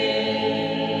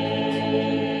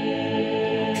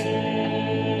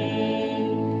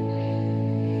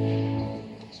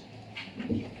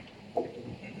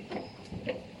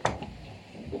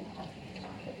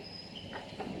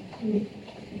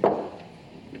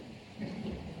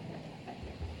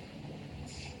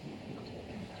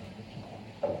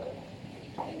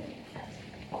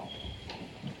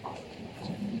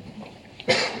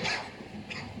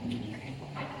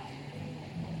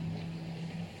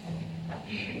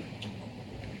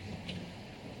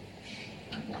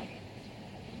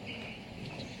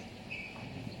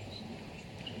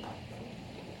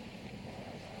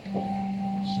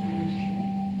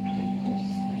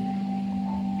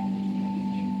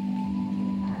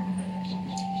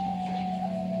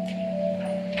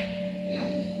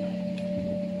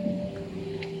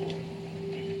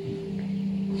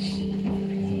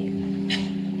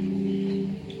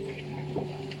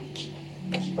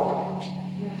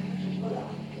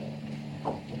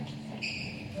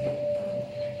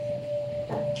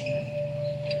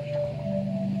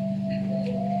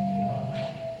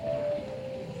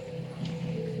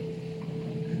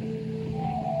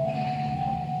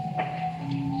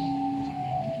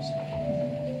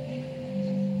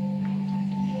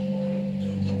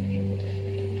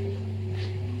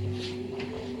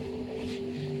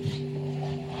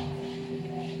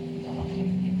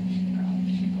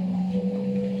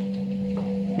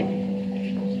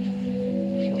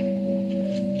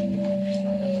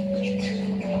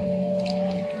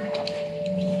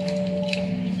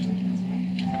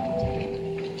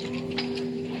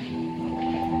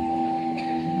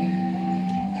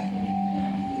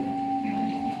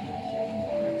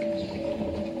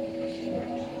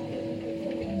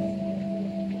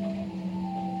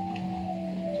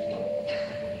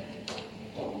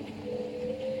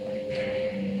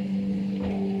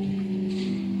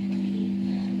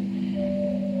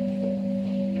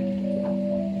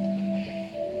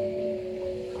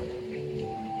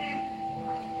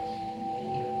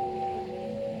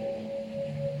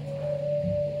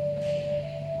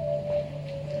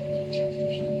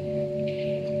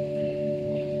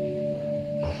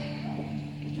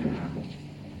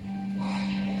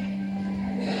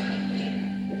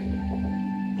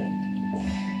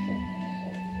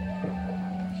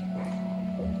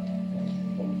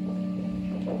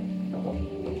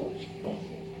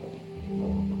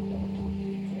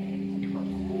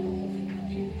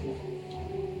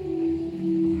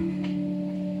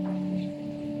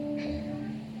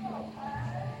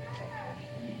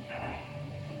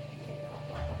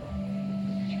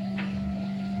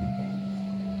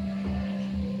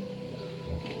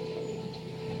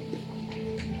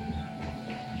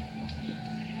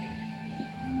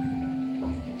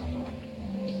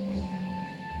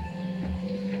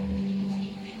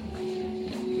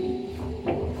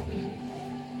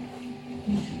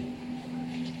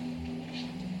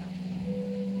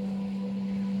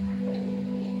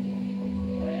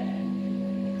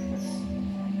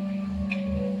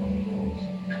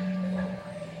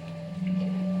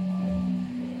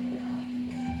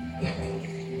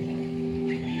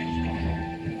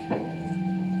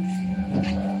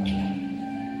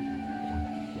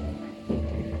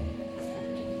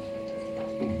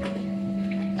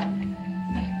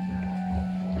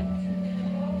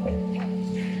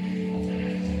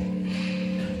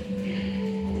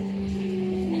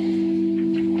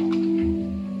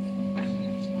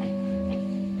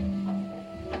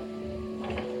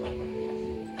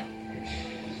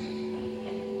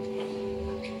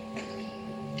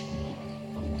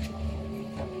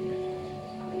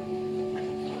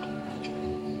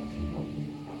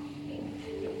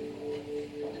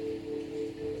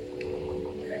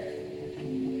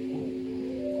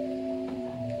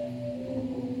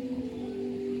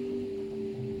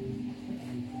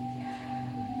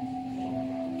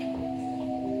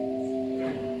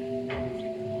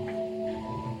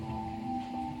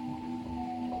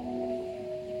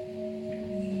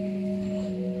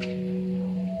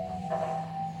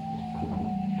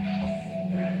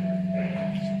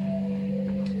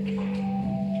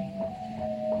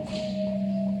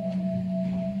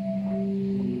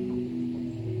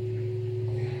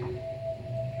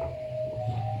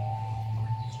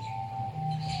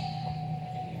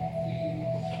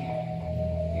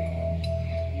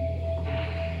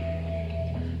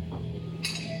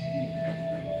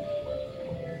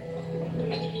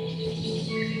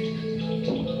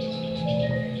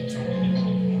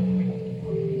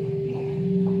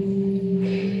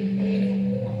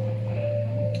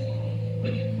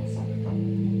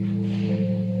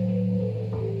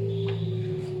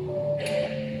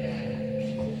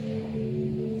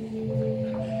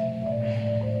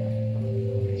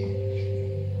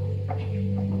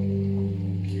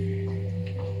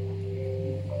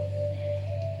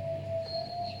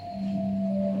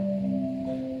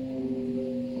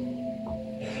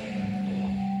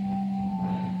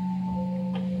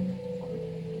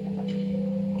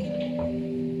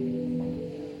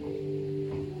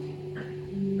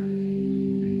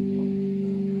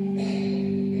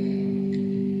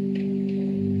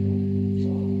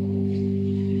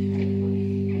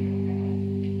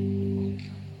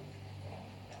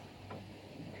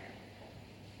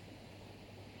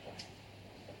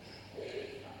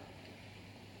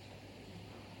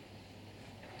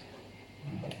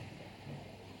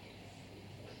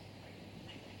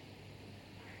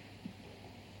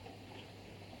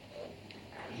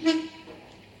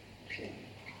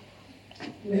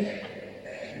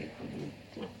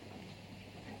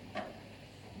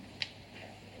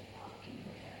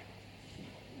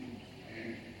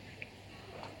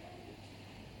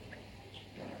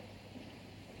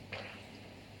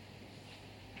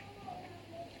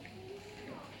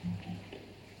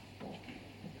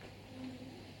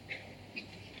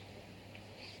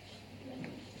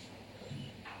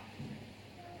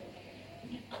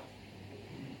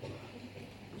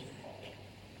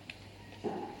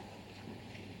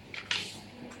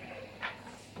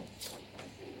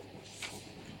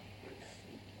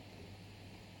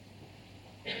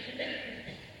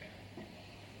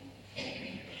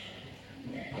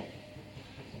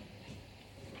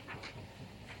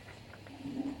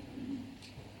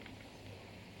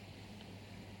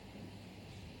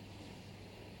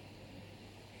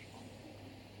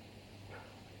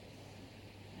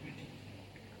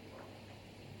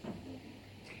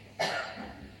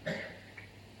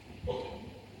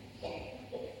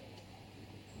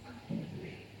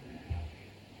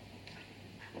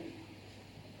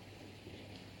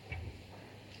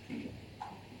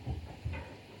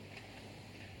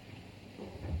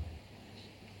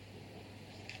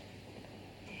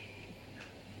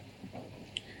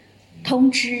通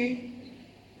知：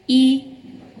一、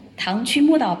堂区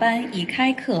慕道班已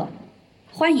开课，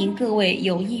欢迎各位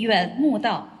有意愿慕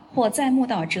道或在慕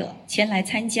道者前来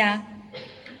参加。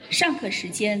上课时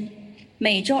间：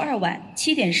每周二晚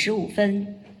7点15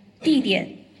分，地点：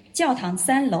教堂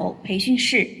3楼培训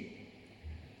室。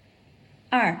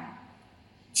二、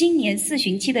今年4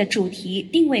旬期的主题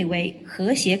定位为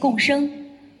和谐共生，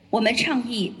我们倡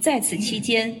议在此期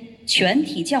间，全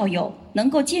体教友能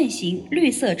够践行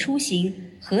绿色出行、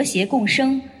和谐共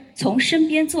生，从身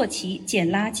边做起捡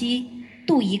垃圾，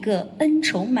度一个恩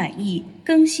宠满意、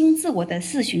更新自我的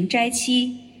4旬斋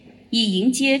期，以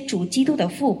迎接主基督的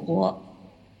复活。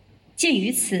鉴于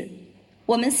此，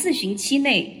我们4旬期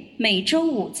内每周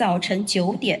五早晨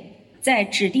9点在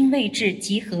指定位置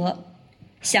集合，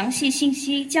详细信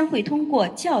息将会通过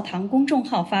教堂公众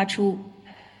号发出，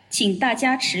请大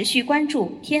家持续关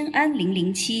注天安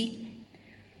007。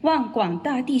望广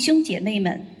大弟兄姐妹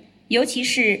们，尤其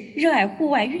是热爱户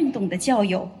外运动的教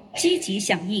友积极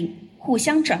响应，互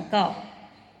相转告。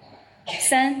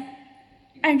三、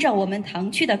按照我们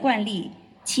堂区的惯例，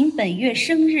请本月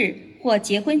生日或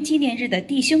结婚纪念日的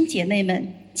弟兄姐妹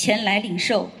们前来领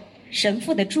受神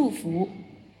父的祝福。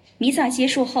弥撒结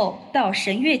束后，到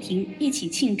神乐亭一起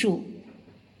庆祝。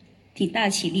请大家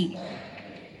起立。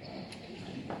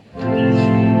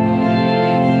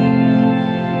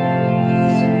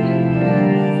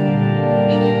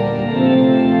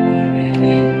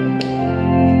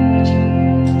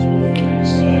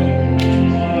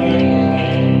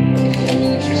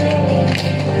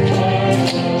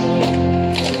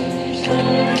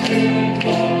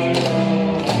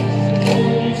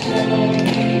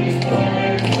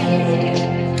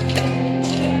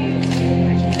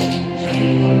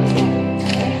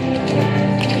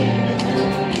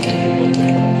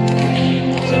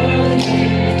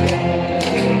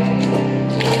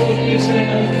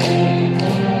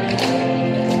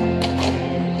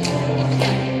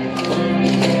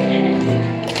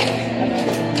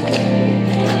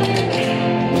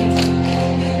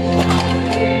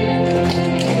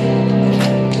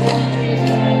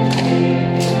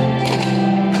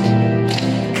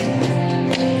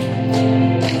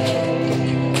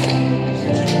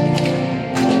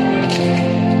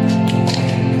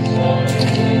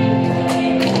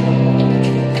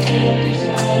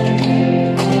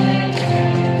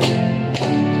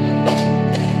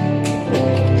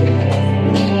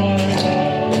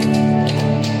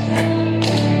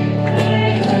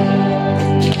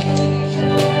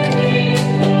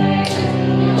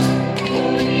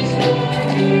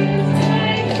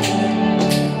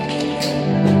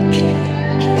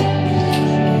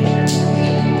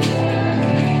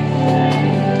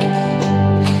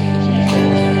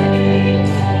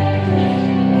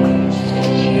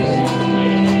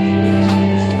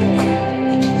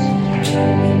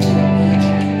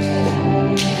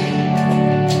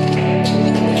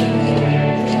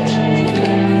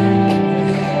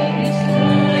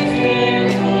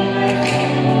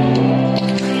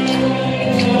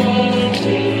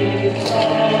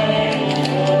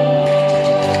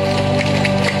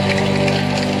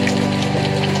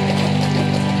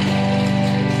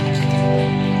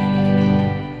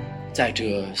在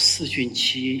这4旬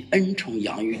期恩宠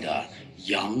洋溢的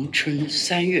阳春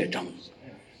3月中，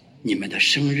你们的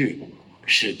生日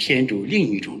是天主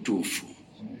另一种祝福。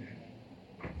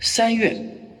3月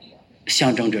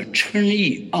象征着春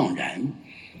意盎然，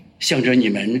象征你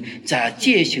们在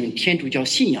践行天主教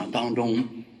信仰当中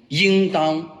应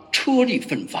当出力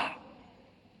奋发，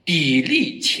砥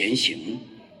砺前行，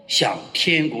向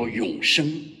天国永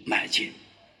生迈进。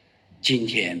今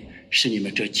天是你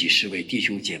们这几十位弟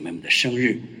兄姐妹们的生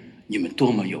日，你们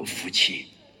多么有福气！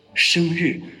生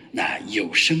日乃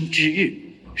有生之日，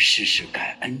时时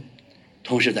感恩。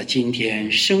同时在今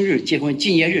天生日结婚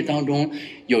纪念日当中，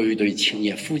有一对青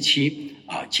年夫妻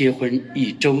结婚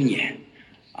1周年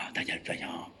大家转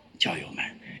向教友们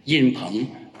殷鹏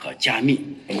和佳蜜，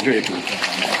我们热烈祝福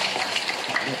他们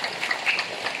快乐。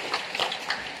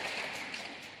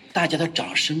大家的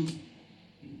掌声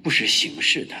不是形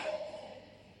式的，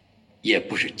也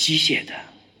不是机械的，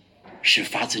是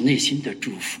发自内心的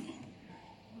祝福。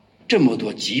这么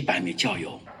多几百名教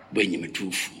友为你们祝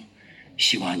福，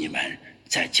希望你们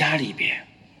在家里边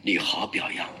立好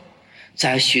表扬，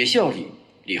在学校里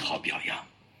立好表扬，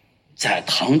在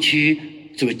堂区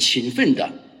作为勤奋的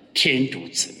天主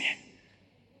子民。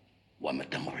我们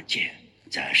等会儿见，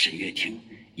在神乐厅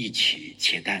一起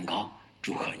切蛋糕，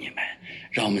祝贺你们。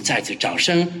让我们再次掌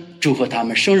声祝贺他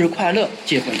们生日快乐，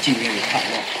结婚纪念日快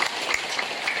乐。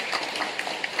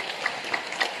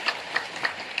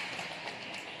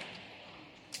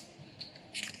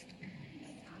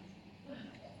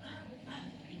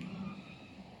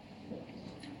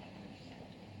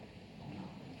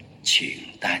请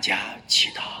大家祈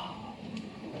祷。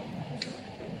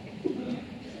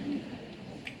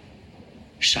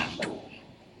上主，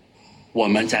我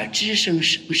们在知圣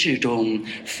圣事中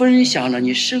分享了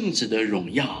你圣子的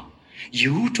荣耀，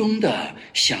由衷的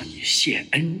向你谢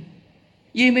恩，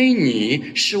因为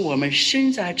你使我们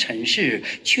身在尘世，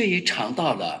却已尝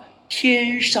到了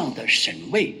天上的神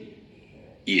位。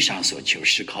以上所求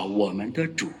是靠我们的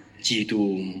主基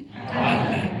督。阿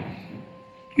门。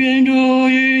愿主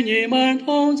与你们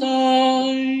同在，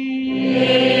与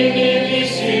你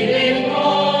心灵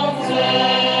同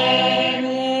在。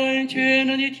愿全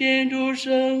能的天主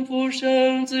圣父、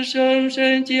圣子、圣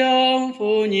神降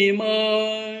福你们。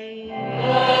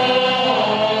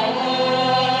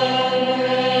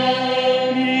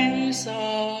弥撒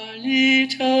礼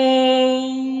成。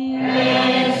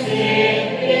感谢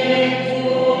天主。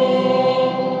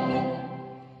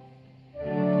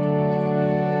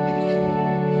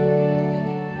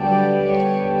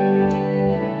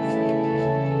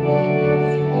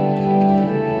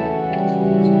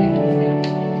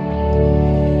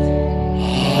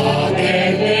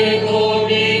Amen.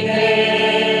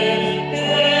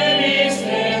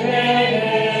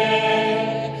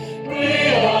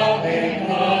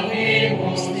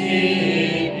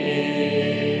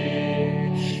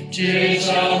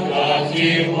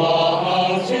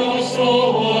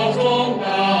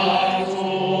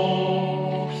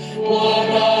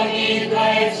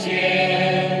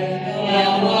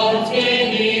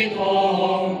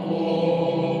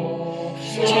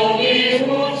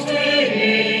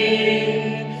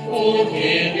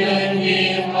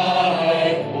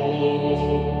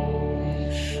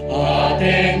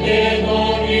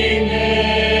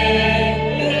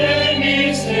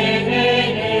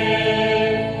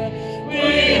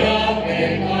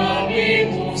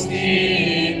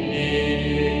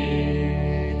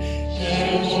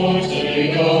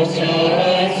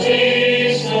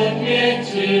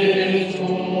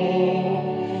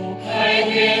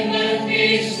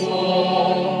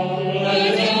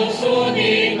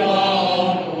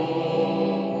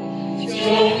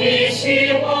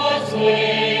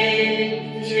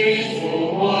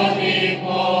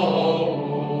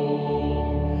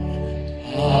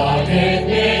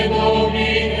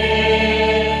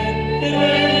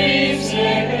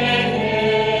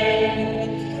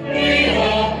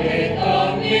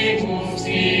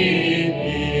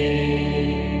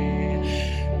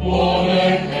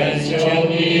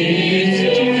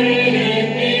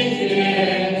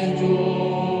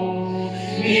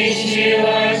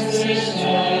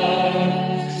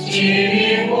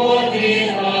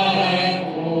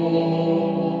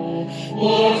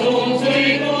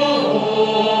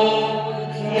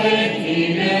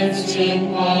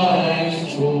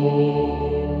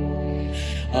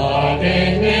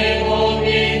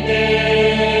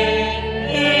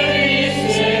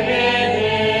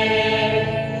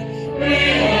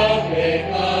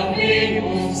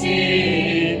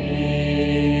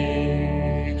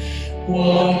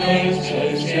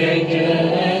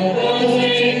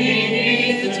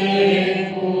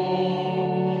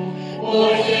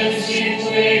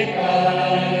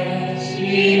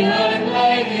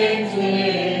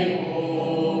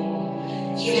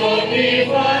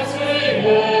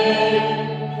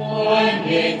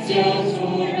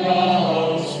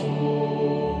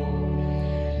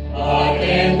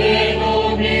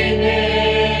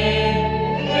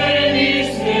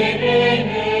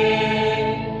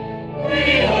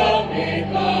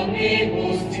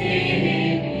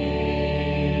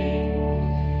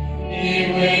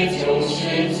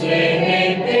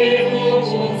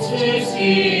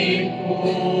 辛苦，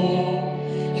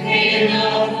给那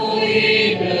富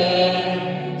裕的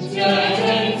家政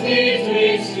最最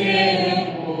羡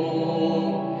慕，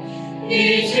你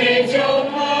拯救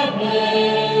他们，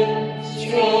求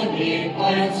你宽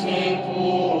存国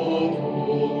土。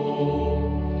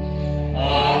阿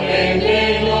门。